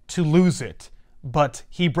to lose it, but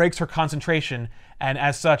he breaks her concentration, and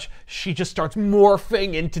as such, she just starts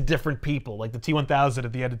morphing into different people, like the T-1000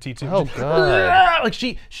 at the end of T2. Oh, God. Like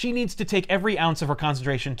she needs to take every ounce of her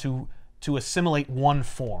concentration to assimilate one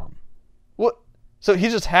form. What? So he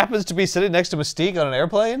just happens to be sitting next to Mystique on an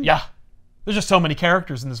airplane? Yeah. There's just so many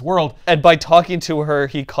characters in this world. And by talking to her,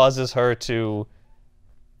 he causes her to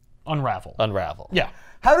Unravel. unravel. Yeah.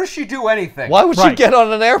 How does she do anything? Why would she Right. get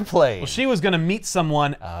on an airplane? She was going to meet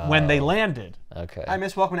someone when they landed. Okay. Hi,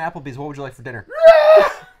 Miss. Welcome to Applebee's. What would you like for dinner?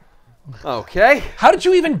 Okay. How did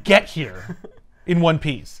you even get here in one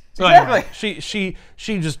piece? So Exactly. anyway,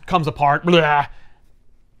 she just comes apart. Blah.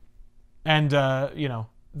 And you know,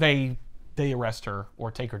 they arrest her or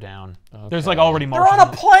take her down. There's like already They're marshals. on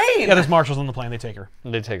a plane. Yeah, there's marshals on the plane. They take her.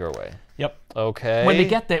 They take her away. Yep. Okay. When they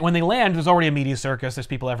get there, when they land, there's already a media circus. There's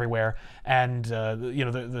people everywhere, and you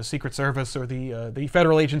know the Secret Service or the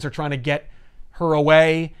federal agents are trying to get her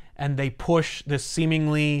away, and they push this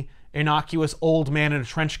seemingly innocuous old man in a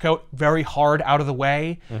trench coat very hard out of the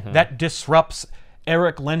way. That disrupts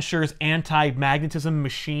Eric Lensher's anti-magnetism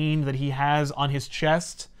machine that he has on his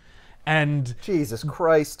chest, and Jesus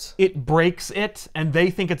Christ. it breaks it, and they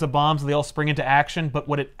think it's a bomb, so they all spring into action. But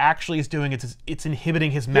what it actually is doing is it's inhibiting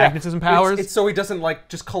his magnetism powers. It's so he doesn't like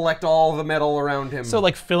just collect all the metal around him. So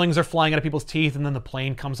like fillings are flying out of people's teeth, and then the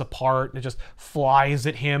plane comes apart, and it just flies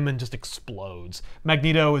at him and just explodes.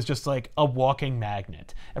 Magneto is just like a walking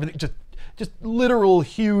magnet. Everything just literal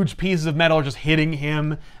huge pieces of metal are just hitting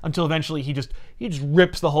him until eventually he just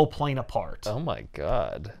rips the whole plane apart. Oh my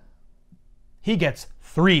God. He gets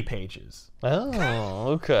 3 pages Oh,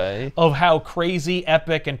 okay. of how crazy,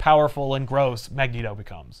 epic, and powerful and gross Magneto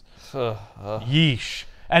becomes. Yeesh.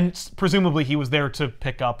 And presumably he was there to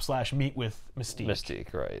pick up / meet with Mystique.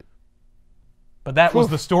 Mystique, right. But that was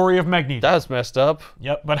the story of Magneto. That's messed up.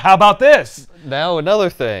 Yep, but how about this? Now another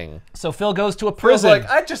thing. So Phil goes to a Phil's prison. like,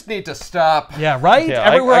 I just need to stop. Yeah, right? Yeah,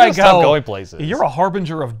 Everywhere I I, gotta go. stop going places. You're a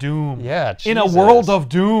harbinger of doom. Yeah, In a Jesus. world of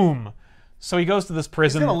doom. So he goes to this He's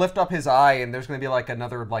prison. gonna lift up his eye, and there's gonna be like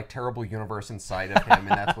another like terrible universe inside of him, and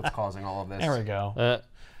that's what's causing all of this. There we go. Uh,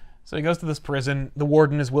 So he goes to this prison. The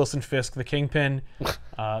warden is Wilson Fisk, the Kingpin.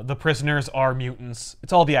 The prisoners are mutants.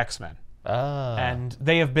 It's all the X-Men. And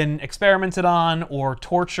they have been experimented on or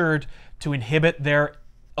tortured to inhibit their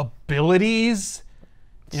abilities.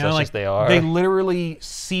 You know, Such like as they are. They literally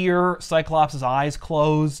sear Cyclops' eyes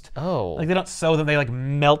closed. Oh. Like they don't sew them, they like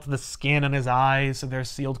melt the skin on his eyes so they're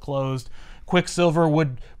sealed closed. Quicksilver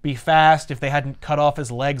would be fast if they hadn't cut off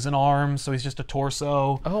his legs and arms, so he's just a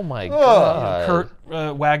torso. Oh my God.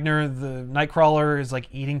 Kurt Wagner, the Nightcrawler, is like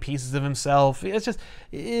eating pieces of himself. It's just,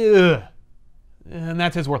 ugh. And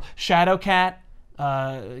that's his world. Shadowcat,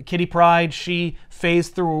 Kitty Pryde, she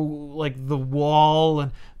phased through like the wall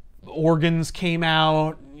and organs came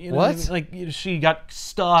out. You know, What? Like she got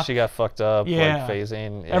stuck. She got fucked up, Yeah. like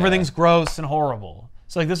phasing. Yeah. Everything's gross and horrible.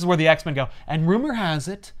 So like this is where the X-Men go. And rumor has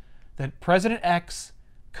it that President X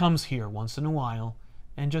comes here once in a while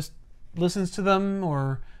and just listens to them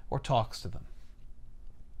or talks to them.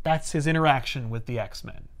 That's his interaction with the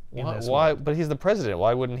X-Men. Why? But he's the president.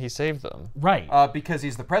 Why wouldn't he save them? Right. Because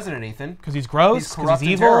he's the president, Ethan. Because he's gross. He's 'cause corrupt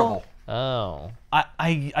he's and evil. terrible. Oh.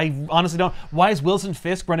 I honestly don't. Why is Wilson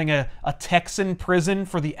Fisk running a Texan prison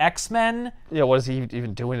for the X-Men? Yeah, what is he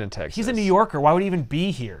even doing in Texas? He's a New Yorker. Why would he even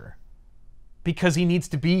be here? Because he needs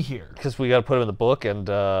to be here. Because we got to put him in the book, and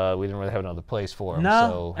we didn't really have another place for him. No,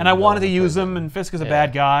 so and I wanted to use him, and Fisk is a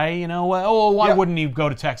bad guy, you know. Why Yeah. wouldn't he go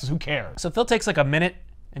to Texas? Who cares? So Phil takes like a minute,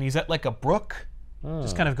 and he's at like a brook,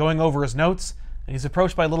 just kind of going over his notes, and he's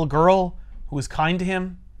approached by a little girl who is kind to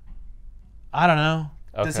him. I don't know.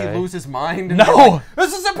 Does he Okay. lose his mind? And No! be like,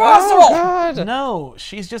 this is impossible! Oh, God. No,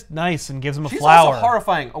 she's just nice and gives him a She's flower. also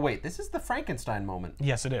horrifying. Oh, wait, this is the Frankenstein moment.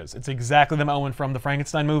 Yes, it is. It's exactly the moment from the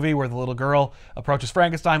Frankenstein movie where the little girl approaches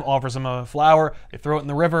Frankenstein, offers him a flower, they throw it in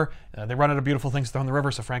the river, they run out of beautiful things to throw in the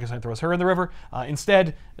river, so Frankenstein throws her in the river.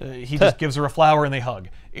 Instead, he just gives her a flower and they hug.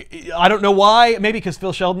 I don't know why. Maybe because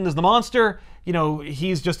Phil Sheldon is the monster. You know,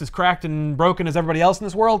 he's just as cracked and broken as everybody else in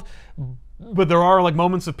this world. But there are like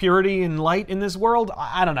moments of purity and light in this world.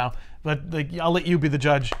 I don't know. But like, I'll let you be the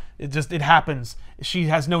judge. It happens. She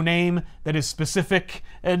has no name that is specific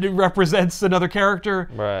and it represents another character.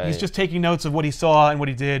 Right. He's just taking notes of what he saw and what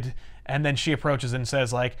he did, and then she approaches and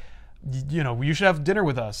says like, you know, you should have dinner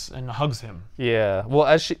with us, and hugs him. Yeah. Well,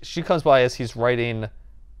 as she comes by as he's writing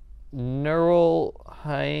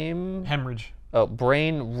Neuralheim. Hemorrhage. Oh,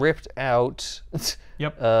 brain ripped out.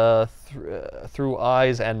 Yep. Through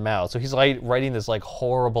eyes and mouth. So he's like writing this like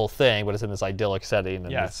horrible thing, but it's in this idyllic setting,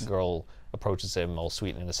 and Yes. this girl approaches him all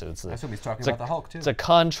sweet and innocent. I assume he's talking about the Hulk, too. It's a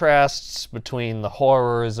contrast between the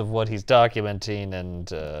horrors of what he's documenting and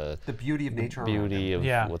The beauty of nature around him. beauty of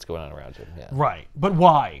Yeah. what's going on around him. Yeah. Right. But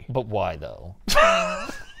why? But why though?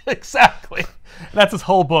 Exactly. That's his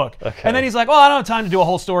whole book. Okay. And then he's like, well, I don't have time to do a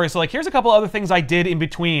whole story, so like here's a couple other things I did in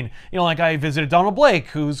between. You know, like I visited Donald Blake,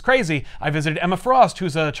 who's crazy. I visited Emma Frost,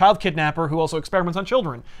 who's a child kidnapper who also experiments on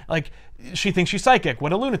children. Like, she thinks she's psychic.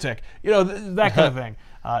 What a lunatic. You know, that kind of thing.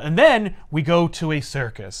 And then we go to a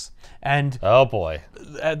circus. And Oh boy.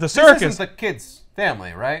 at the This circus... isn't the kid's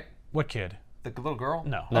family, right? What kid? The little girl?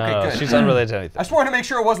 No. No, Okay, good. she's unrelated to anything. I just wanted to make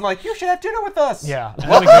sure it wasn't like, you should have dinner with us. Yeah. And then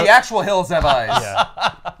What we the go- actual hills have eyes?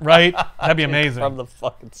 right? That'd be amazing. From the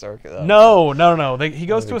fucking circus. No. He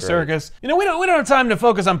goes to a great. circus. You know, we don't have time to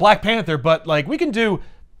focus on Black Panther, but like we can do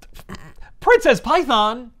Princess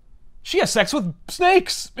Python. She has sex with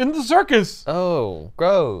snakes in the circus. Oh,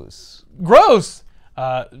 gross. Gross.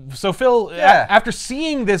 So Phil, Yeah. after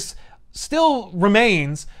seeing this, still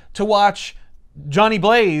remains to watch Johnny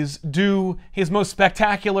Blaze do his most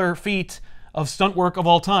spectacular feat of stunt work of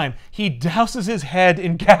all time. He douses his head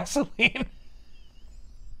in gasoline.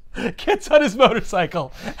 Gets on his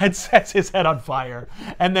motorcycle and sets his head on fire,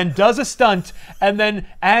 and then does a stunt, and then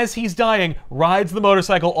as he's dying, rides the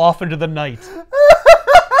motorcycle off into the night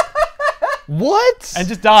What? and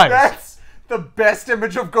just dies. That's the best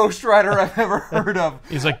image of Ghost Rider I've ever heard of.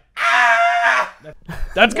 He's like,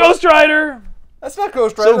 that's Ghost Rider! That's not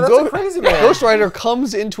Ghost Rider, that's a crazy man. Ghost Rider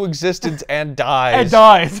comes into existence and dies. And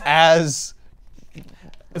dies. As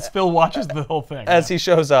Phil watches the whole thing. he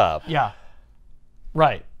shows up. Yeah.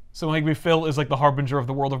 Right. So maybe Phil is like the harbinger of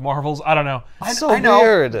the world of Marvels. I don't know. So I know.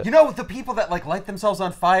 weird. You know the people that like light themselves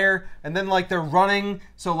on fire and then like they're running,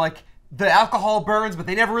 so like the alcohol burns, but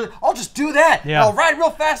they never really. I'll just do that. Yeah. I'll ride real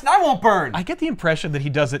fast and I won't burn. I get the impression that he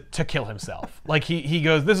does it to kill himself. Like he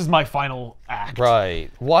goes, this is my final act. Right.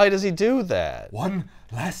 Why does he do that? One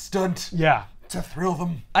last stunt Yeah. to thrill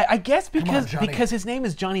them. I guess on, Johnny. because his name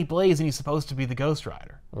is Johnny Blaze and he's supposed to be the Ghost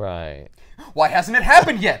Rider. Right. Why hasn't it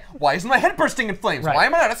happened yet? Why isn't my head bursting in flames? Right. Why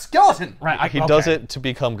am I not a skeleton? Right. He does it to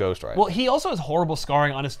become Ghost Rider. Well, he also has horrible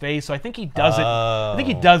scarring on his face, so I think he does it. I think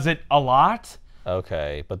he Oh. does it a lot.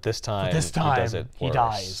 Okay, but this time, he does it he worse.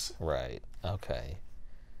 dies. Right. Okay.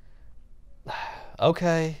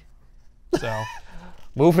 Okay. So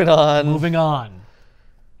Moving on. moving on.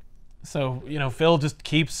 So, you know, Phil just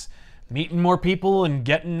keeps meeting more people and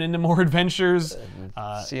getting into more adventures.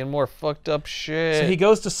 Seeing more fucked up shit. So he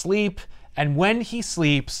goes to sleep, and when he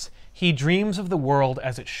sleeps, he dreams of the world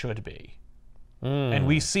as it should be. And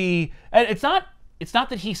we see, and it's not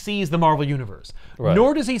that he sees the Marvel universe, Right.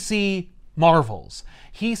 nor does he see Marvel's.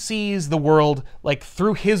 He sees the world like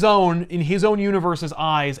through in his own universe's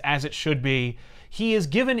eyes as it should be. he is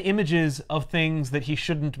given images of things that he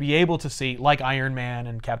shouldn't be able to see, like Iron Man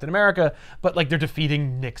and Captain America, but like they're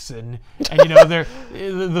defeating Nixon, and they're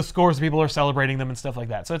the scores of people are celebrating them and stuff like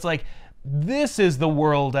that. So it's like, this is the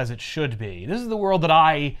world as it should be. This is the world that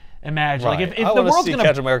I imagine. Right. Like if I the want to world's see gonna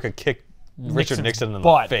Captain America kick Richard Nixon in the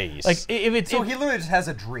butt, face. like if it's So he literally just has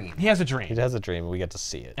a dream. he has a dream, he has a dream, and we get to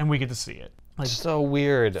see it. and we get to see it. Like So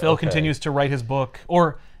weird. Phil Okay. continues to write his book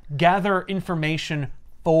or gather information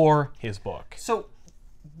for his book. So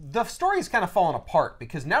the story's kind of fallen apart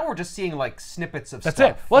because now we're just seeing like snippets of That's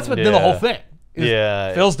stuff. it. Well, that's what did the whole thing. is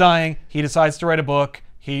Yeah. Phil's dying. He decides to write a book.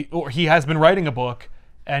 He has been writing a book,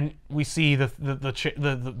 and we see the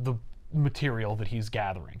material that he's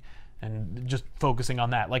gathering, and just focusing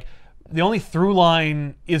on that. Like the only through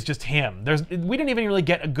line is just him. We didn't even really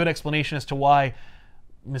get a good explanation as to why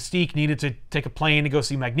Mystique needed to take a plane to go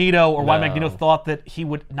see Magneto, or why No. Magneto thought that he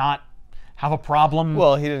would not have a problem.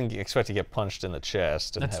 Well, he didn't expect to get punched in the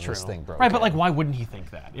chest and That's have true. his thing broken. Right, but like, why wouldn't he think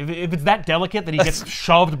that? If it's that delicate that he gets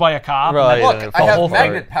shoved by a cop, Right. and Look, Yeah, I the whole have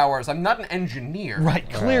thing. magnet powers. I'm not an engineer. right,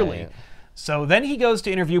 clearly. Right. So then he goes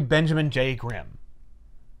to interview Benjamin J. Grimm.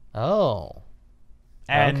 Oh.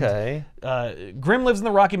 And Okay. Grimm lives in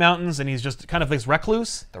the Rocky Mountains, and he's just kind of this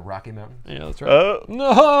recluse. The Rocky Mountains. Yeah, that's right.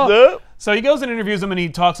 No. So he goes and interviews him, and he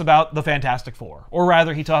talks about the Fantastic Four. Or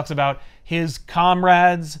rather, he talks about his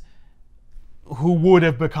comrades who would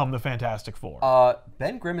have become the Fantastic Four.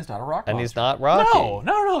 Ben Grimm is not a rock And monster. he's not Rocky.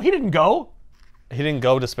 No, he didn't go. He didn't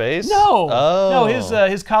go to space? No. Oh. No,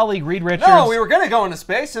 his colleague, Reed Richards. No, we were gonna go into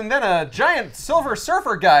space, and then a giant silver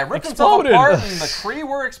surfer guy ripped Exploded. himself apart, and the Kree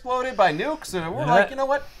were exploded by nukes, and we're like, you know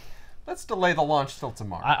what? Let's delay the launch till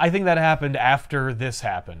tomorrow. I think that happened after this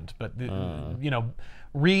happened. But,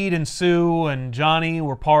 Reed and Sue and Johnny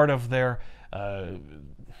were part of their,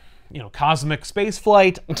 cosmic space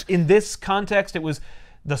flight. In this context, it was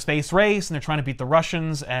the space race, and they're trying to beat the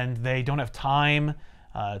Russians, and they don't have time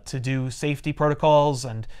to do safety protocols,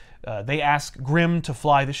 and they ask Grimm to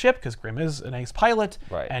fly the ship because Grimm is an ace pilot,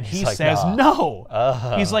 Right. and he He's like, says "Nah."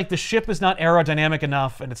 no. He's like, the ship is not aerodynamic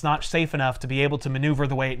enough, and it's not safe enough to be able to maneuver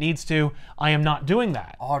the way it needs to. I am not doing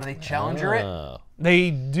that. Oh, do they Challenger it? Oh.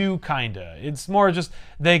 They do, kinda. It's more just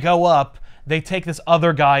they go up, they take this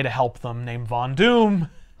other guy to help them named Von Doom.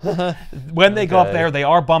 When they go up Okay. there, they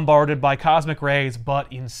are bombarded by cosmic rays, but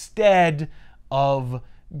instead of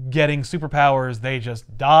getting superpowers, they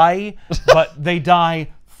just die, but they die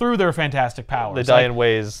through their fantastic powers. They die Like- in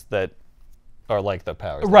ways that are like the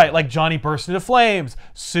powers. Right, like Johnny bursts into flames,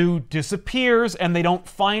 Sue disappears, and they don't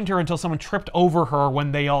find her until someone tripped over her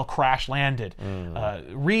when they all crash landed.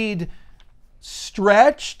 Reed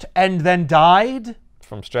stretched and then died.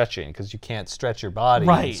 From stretching, because you can't stretch your body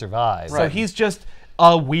Right. and survive. So he's just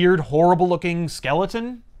a weird, horrible-looking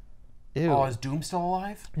skeleton. Ew. Oh, is Doom still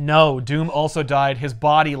alive? No, Doom also died. His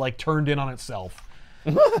body turned in on itself.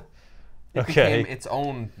 It Okay. became its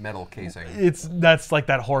own metal casing. That's like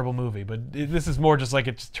that horrible movie, but this is more just like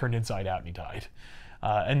it just turned inside out and he died.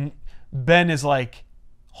 And Ben is like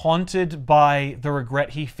haunted by the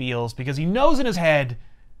regret he feels because he knows in his head,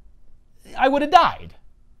 I would have died.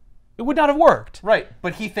 It would not have worked. Right,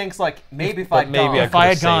 but he thinks like maybe if I'd maybe gone. I If I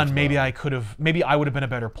had saved gone, them. maybe I could have. Maybe I would have been a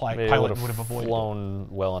better Maybe I pilot and would have avoided it. flown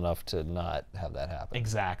well enough to not have that happen.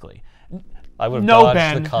 Exactly. I would have No, dodged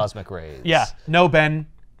Ben. the cosmic rays. Yeah. No, Ben.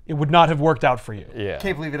 It would not have worked out for you. Yeah.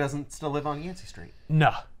 Can't believe he doesn't still live on Yancey Street.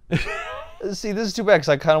 No. See, this is too bad because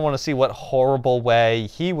I kind of want to see what horrible way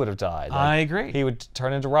he would have died. Like, I agree. He would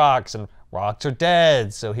turn into rocks, and rocks are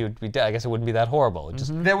dead, so he would be dead. I guess it wouldn't be that horrible. It just,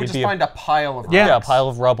 They would he'd just be find a pile of Yeah. a rocks. pile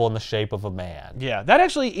of rubble in the shape of a man. Yeah, that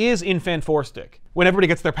actually is in Fanforstic. When everybody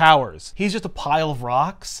gets their powers, he's just a pile of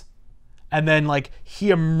rocks, and then he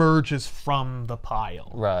emerges from the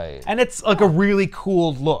pile. Right. And it's like a really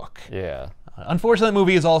cool look. Yeah. Unfortunately, the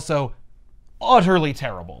movie is also utterly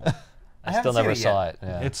terrible. I haven't still seen never it yet. saw it.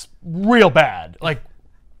 Yeah. It's real bad.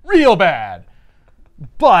 Real bad.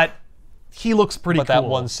 But he looks pretty but cool. that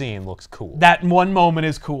one scene looks cool. That one moment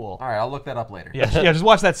is cool. All right, I'll look that up later. Yeah, just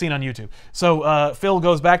watch that scene on YouTube. So Phil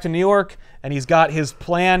goes back to New York, and he's got his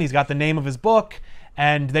plan. He's got the name of his book,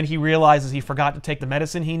 and then he realizes he forgot to take the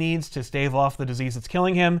medicine he needs to stave off the disease that's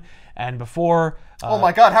killing him. And before, Oh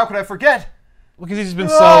my God, how could I forget? because he's been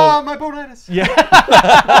Ah, my bonitis. yeah.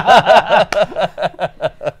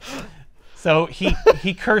 So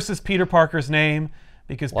he curses Peter Parker's name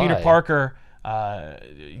because Peter Why? Parker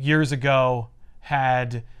years ago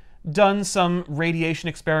had done some radiation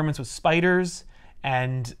experiments with spiders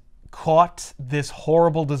and caught this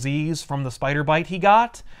horrible disease from the spider bite he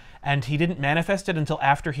got, and he didn't manifest it until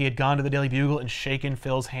after he had gone to the Daily Bugle and shaken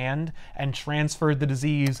Phil's hand and transferred the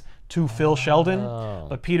disease to Phil Sheldon.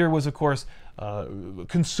 But Peter was, of course,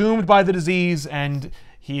 consumed by the disease, and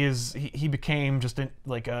he became just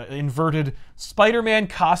like an inverted Spider-Man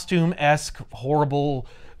costume-esque horrible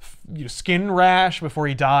skin rash before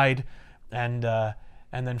he died, and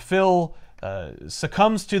then Phil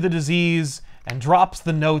succumbs to the disease and drops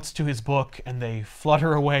the notes to his book, and they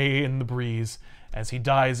flutter away in the breeze as he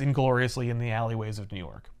dies ingloriously in the alleyways of New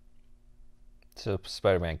York. So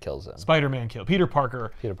Spider-Man kills him. Spider-Man killed. Peter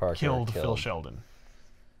Parker killed Phil Sheldon.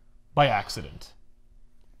 By accident.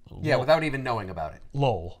 Yeah, without even knowing about it.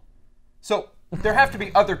 Lol. So there have to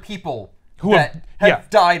be other people Who that have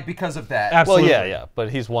died because of that. Absolutely. Well, yeah, but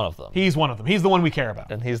he's one of them. He's one of them. He's the one we care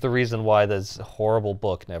about. And he's the reason why this horrible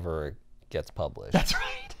book never gets published. That's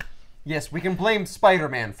right. Yes, we can blame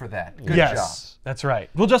Spider-Man for that. Good Yes, job. that's right.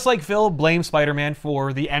 Well, just like Phil blamed Spider-Man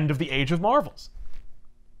for the end of the Age of Marvels.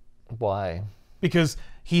 Why? Because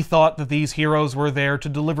he thought that these heroes were there to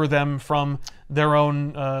deliver them from their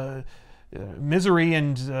own misery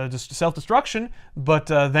and just self-destruction, but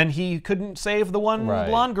then he couldn't save the one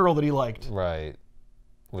blonde girl that he liked. Right.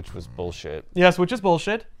 Which was bullshit. Yes, which is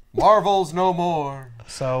bullshit. Marvel's no more.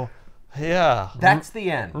 So, Yeah. That's the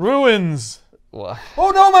end. ruins. Why?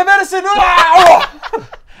 Oh no, my medicine! Ah!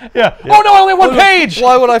 Yeah. Oh no, I only have one page!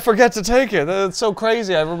 Why would I forget to take it? That's so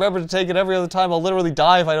crazy. I remember to take it every other time. I'll literally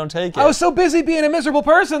die if I don't take it. I was so busy being a miserable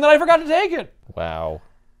person that I forgot to take it. Wow.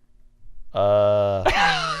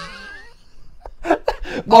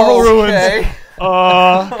 Marvel ruins. Okay.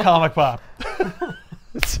 Comic Pop.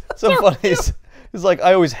 It's so funny. He's like,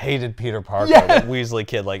 I always hated Peter Parker, that Weasley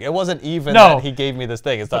kid. Like, it wasn't even that he gave me this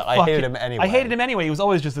thing. It's that I hated him anyway. I hated him anyway. He was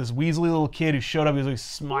always just this Weasley little kid who showed up. He was always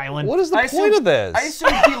smiling. What is the point of this? I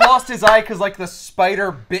assumed he lost his eye because, like, the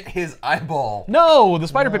spider bit his eyeball. No, the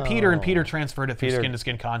spider bit Peter, and Peter transferred it through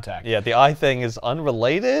skin-to-skin contact. Yeah, the eye thing is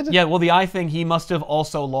unrelated? Yeah, well, the eye thing, he must have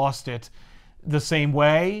also lost it the same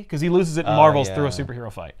way, because he loses it in Marvels through a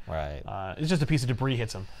superhero fight. Right. It's just a piece of debris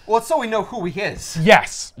hits him. Well, it's so we know who he is.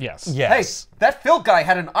 Yes. Hey, that Phil guy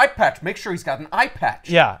had an eye patch. Make sure he's got an eye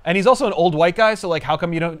patch. Yeah, and he's also an old white guy, so, like, how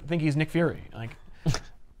come you don't think he's Nick Fury? Like,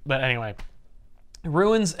 but anyway.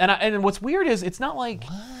 Ruins, and what's weird is it's not like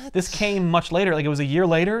this came much later. Like, it was a year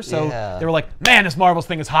later, so they were like, man, this Marvels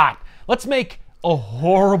thing is hot. Let's make a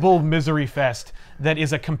horrible misery fest that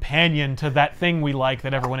is a companion to that thing we like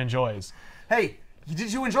that everyone enjoys. Hey,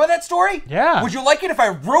 did you enjoy that story? Yeah. Would you like it if I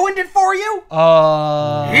ruined it for you?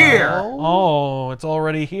 Here. Oh, it's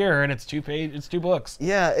already here, and it's two books.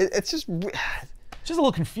 Yeah, it's just It's just a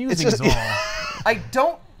little confusing is all. I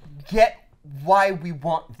don't get why we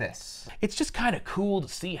want this. It's just kind of cool to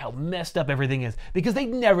see how messed up everything is, because they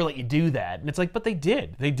never let you do that. And it's like, but they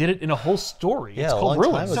did. They did it in a whole story. Yeah, it's called a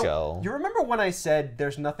long Ruins. time ago. So, you remember when I said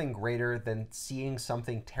there's nothing greater than seeing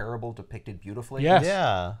something terrible depicted beautifully? Yes.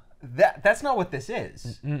 Yeah. That's not what this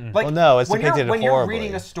is. Like, Well, no, it's when depicted when you're horribly.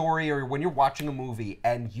 reading a story or when you're watching a movie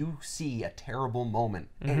and you see a terrible moment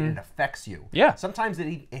and it affects you. Yeah. Sometimes it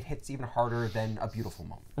hits even harder than a beautiful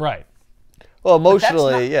moment. Right. Well, But that's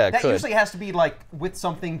emotionally, not- it that could. usually has to be like with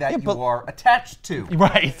something that but- you are attached to.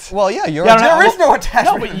 Right. Well, yeah, you're Yeah, There is no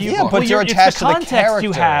attachment. No, but you, Yeah, but well, you're it's attached to the the context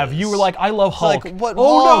you have. characters. You were like, I love Hulk. Like, what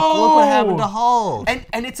oh, Hulk? no! Look what happened to Hulk.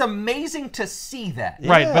 And it's amazing to see that.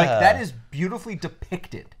 Right, but- Like, that is beautifully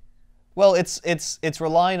depicted. Well, it's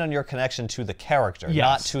relying on your connection to the character, Yes.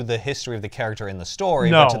 not to the history of the character in the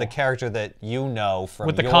story, No. but to the character that you know from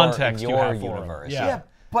With the your, context you your have for him. universe. Yeah. Yeah,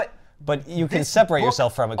 but But you can This separate book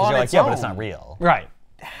yourself from it because on you're like, its yeah, but it's own- not real. Right.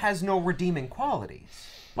 has no redeeming qualities.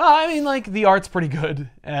 Well, I mean, like, the art's pretty good.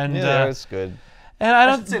 And, Yeah, it's good. and I I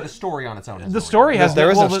don't... should say the story on its own is The story has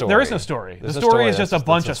There is no There is no story. story. There's The no story story, is just a that's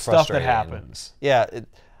bunch of what's stuff that frustrating. happens. Yeah,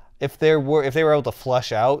 if they were able to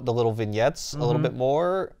flesh out the little vignettes a little bit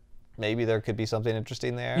more, maybe there could be something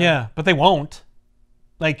interesting there. Yeah, but they won't.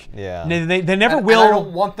 Like, Yeah. they never And will. I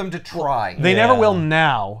don't want them to try. They never Yeah. will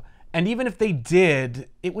now. And even if they did,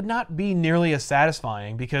 it would not be nearly as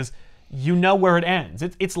satisfying because you know where it ends.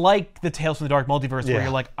 It's like the Tales from the Dark Multiverse where Yeah. you're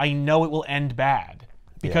like, I know it will end bad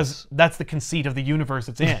because Yes. that's the conceit of the universe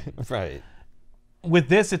it's in. Right. With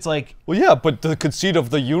this, it's like, Well, yeah, but the conceit of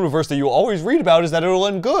the universe that you always read about is that it'll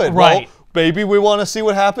end good. Right. Well, maybe we want to see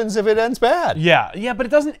what happens if it ends bad. yeah, but it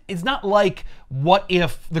doesn't, it's not like, what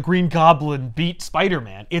if the Green Goblin beat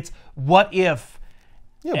Spider-Man? It's, what if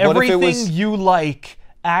Yeah, what if it everything was- you like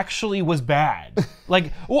actually was bad?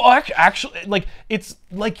 Like, well, actually, like, it's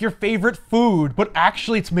like your favorite food, but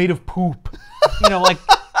actually it's made of poop. You know, like,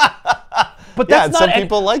 but Yeah, that's and not some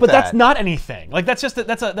people like but that. that's not anything. Like, that's just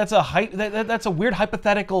that's a weird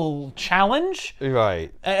hypothetical challenge,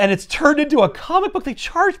 Right. and it's turned into a comic book they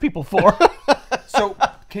charge people for. So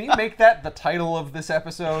Can you make that the title of this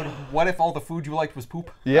episode? What if all the food you liked was poop?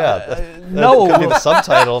 Yeah. no. That could be the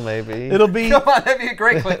subtitle, maybe. It'll be. Come on, that'd be a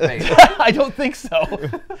great clickbait. I don't think so.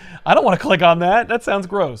 I don't want to click on that. That sounds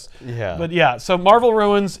gross. Yeah. But yeah, so Marvel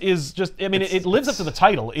Ruins is just. I mean, it lives up to the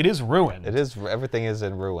title. It is ruined. It is. Everything is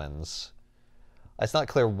in ruins. It's not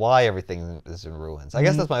clear why everything is in ruins. I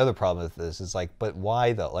guess that's my other problem with this. Is like, but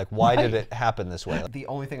why though? Like, why did it happen this way? The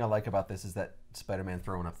only thing I like about this is that Spider-Man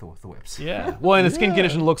throwing up the whips. Yeah. Well, and the skin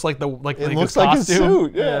condition looks like the It looks his like his costume.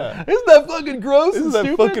 suit. Yeah. Isn't that fucking gross? Isn't and that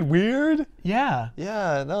stupid? fucking weird? Yeah.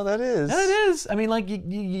 Yeah. No, that is. And it is. I mean, like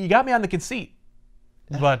you got me on the conceit,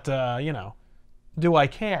 but you know, do I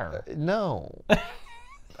care? No.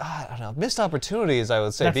 I don't know. Missed opportunities, I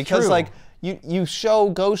would say, That's because true. like you show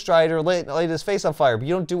Ghost Rider light his face on fire, but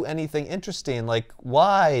you don't do anything interesting. Like,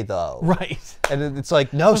 why though? Right. And it's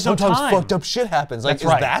like, no, There's no sometimes time. fucked up shit happens. Like, That's is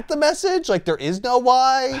right. that the message? Like, there is no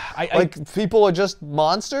why? Like, people are just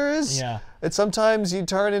monsters? Yeah. And sometimes you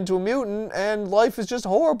turn into a mutant and life is just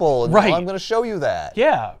horrible. And Right. I'm going to show you that.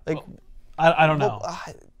 Yeah. Like, I don't know.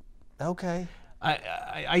 okay.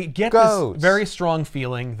 I get Goats. this very strong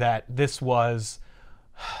feeling that this was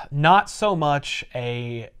not so much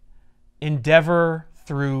a endeavor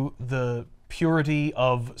through the purity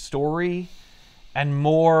of story and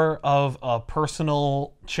more of a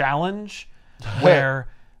personal challenge where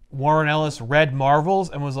Warren Ellis read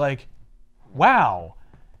Marvels and was like, wow,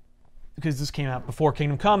 because this came out before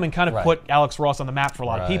Kingdom Come and kind of put Alex Ross on the map for a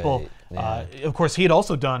lot of people. Yeah. Of course, he had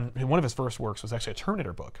also done, one of his first works was actually a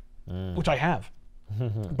Terminator book, which I have.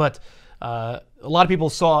 But a lot of people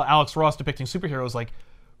saw Alex Ross depicting superheroes like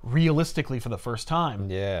realistically for the first time.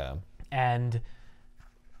 Yeah. And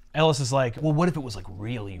Ellis is like, well, what if it was like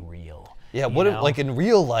really real? Yeah, what if, like in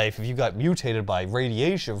real life, if you got mutated by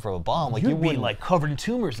radiation from a bomb, like You'd you be wouldn't like covered in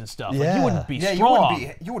tumors and stuff. Like, Yeah. you wouldn't be Yeah,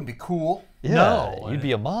 strong. you wouldn't be cool. Yeah, No. you'd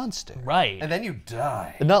be a monster. Right. And then you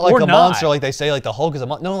die. And not like Or a not. monster, like they say, like the Hulk is a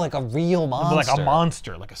monster. No, like a real monster. Like a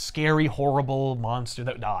monster, like a scary, horrible monster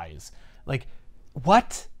that dies. Like,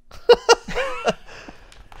 what?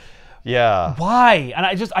 Yeah. Why? And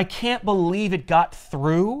I can't believe it got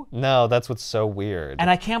through. No, that's what's so weird. And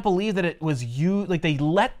I can't believe that it was like they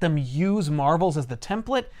let them use Marvels as the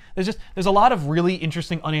template. There's a lot of really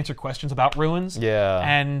interesting unanswered questions about Ruins. Yeah.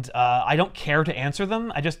 And I don't care to answer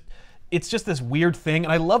them. It's just this weird thing,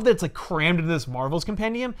 and I love that it's like crammed into this Marvels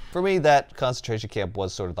compendium. For me, that concentration camp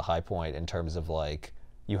was sort of the high point in terms of like,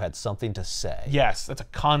 you had something to say. Yes, that's a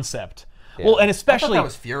concept. Well, and I especially thought that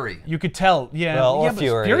was Fury. you could tell, yeah. Well, or yeah, but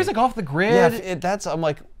Fury. Fury's like off the grid. Yeah, I'm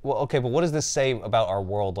like, well, okay, but what does this say about our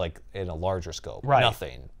world, like, in a larger scope? Right.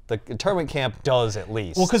 Nothing. The internment camp does, at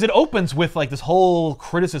least. Well, because it opens with like this whole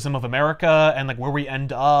criticism of America and like where we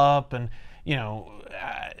end up, and you know,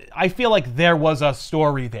 I feel like there was a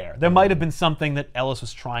story there. There might have been something that Ellis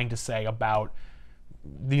was trying to say about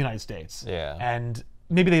the United States. Yeah. And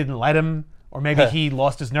maybe they didn't let him, or maybe he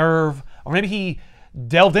lost his nerve, or maybe he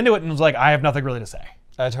delved into it and was like, I have nothing really to say.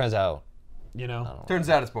 It turns out. You know? Turns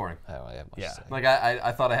out it's boring. I don't have much Yeah. to say. Like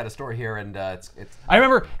I thought I had a story here, and it's I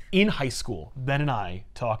remember in high school, Ben and I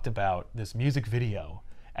talked about this music video,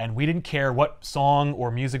 and we didn't care what song or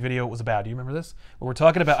music video it was about. Do you remember this? Where we're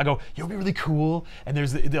talking about, I go, you'll be really cool, and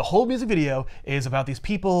there's the whole music video is about these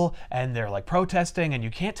people, and they're like protesting, and you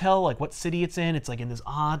can't tell like what city it's in. It's like in this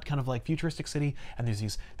odd kind of like futuristic city, and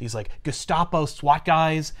there's these like Gestapo SWAT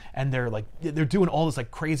guys, and they're doing all this like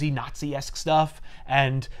crazy Nazi-esque stuff,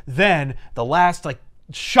 and then the last like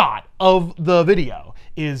shot of the video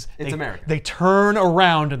is America. They turn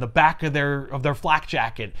around and the back of their flak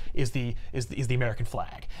jacket is the American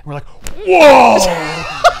flag. And we're like, whoa!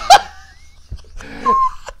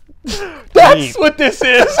 That's what this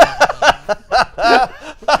is.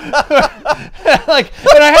 Like,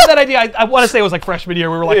 and I had that idea. I want to say it was like freshman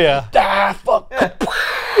year. We were like, fuck.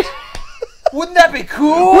 wouldn't that be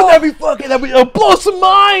cool? Wouldn't that be fucking? It'll blow some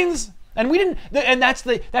minds. And we didn't. And that's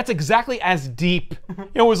exactly as deep. You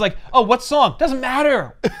know, it was like, oh, what song? Doesn't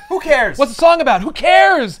matter. Who cares? What's the song about? Who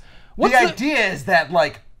cares? What's the idea is that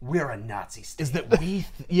like we're a Nazi state. Is that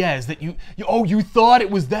is that you thought it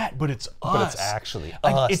was that, but it's us. But it's actually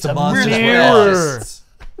Like, us. it's the a monsters were mirror. us.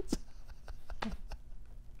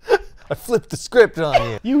 I flipped the script on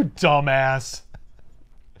you. You dumbass.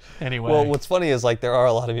 Anyway. Well, what's funny is like there are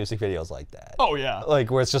a lot of music videos like that. Oh yeah.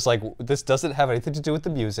 Like where it's just like, this doesn't have anything to do with the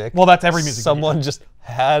music. Well, that's every music Someone just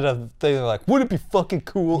had a thing. They're like, would it be fucking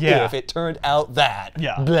cool Yeah. if it turned out that?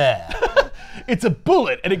 Yeah. Blah. It's a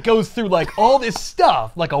bullet, and it goes through like all this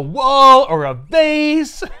stuff, like a wall or a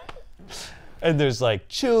vase. And there's like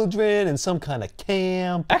children and some kind of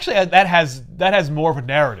camp. Actually, that has more of a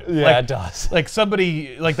narrative. Yeah, like, it does. Like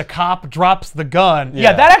somebody, like the cop drops the gun.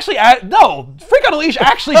 Yeah. Yeah, that actually, no, Freak on a Leash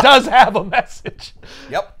actually does have a message.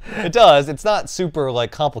 Yep. It does. It's not super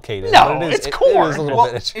like complicated. No, but it's it core. is a little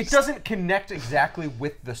Well, bit. it doesn't connect exactly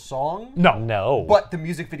with the song. No. No. But the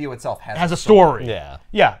music video itself has Has a story. Yeah.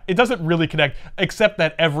 Yeah, it doesn't really connect, except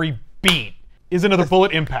that every beat is another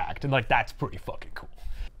bullet impact, and like that's pretty fucking cool.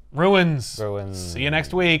 Ruins. See you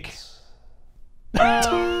next week.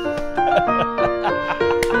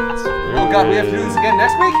 Oh God, we have to do this again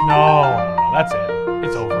next week? No, that's it.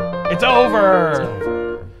 It's over. It's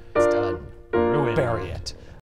over. It's done. Ruin. Bury it.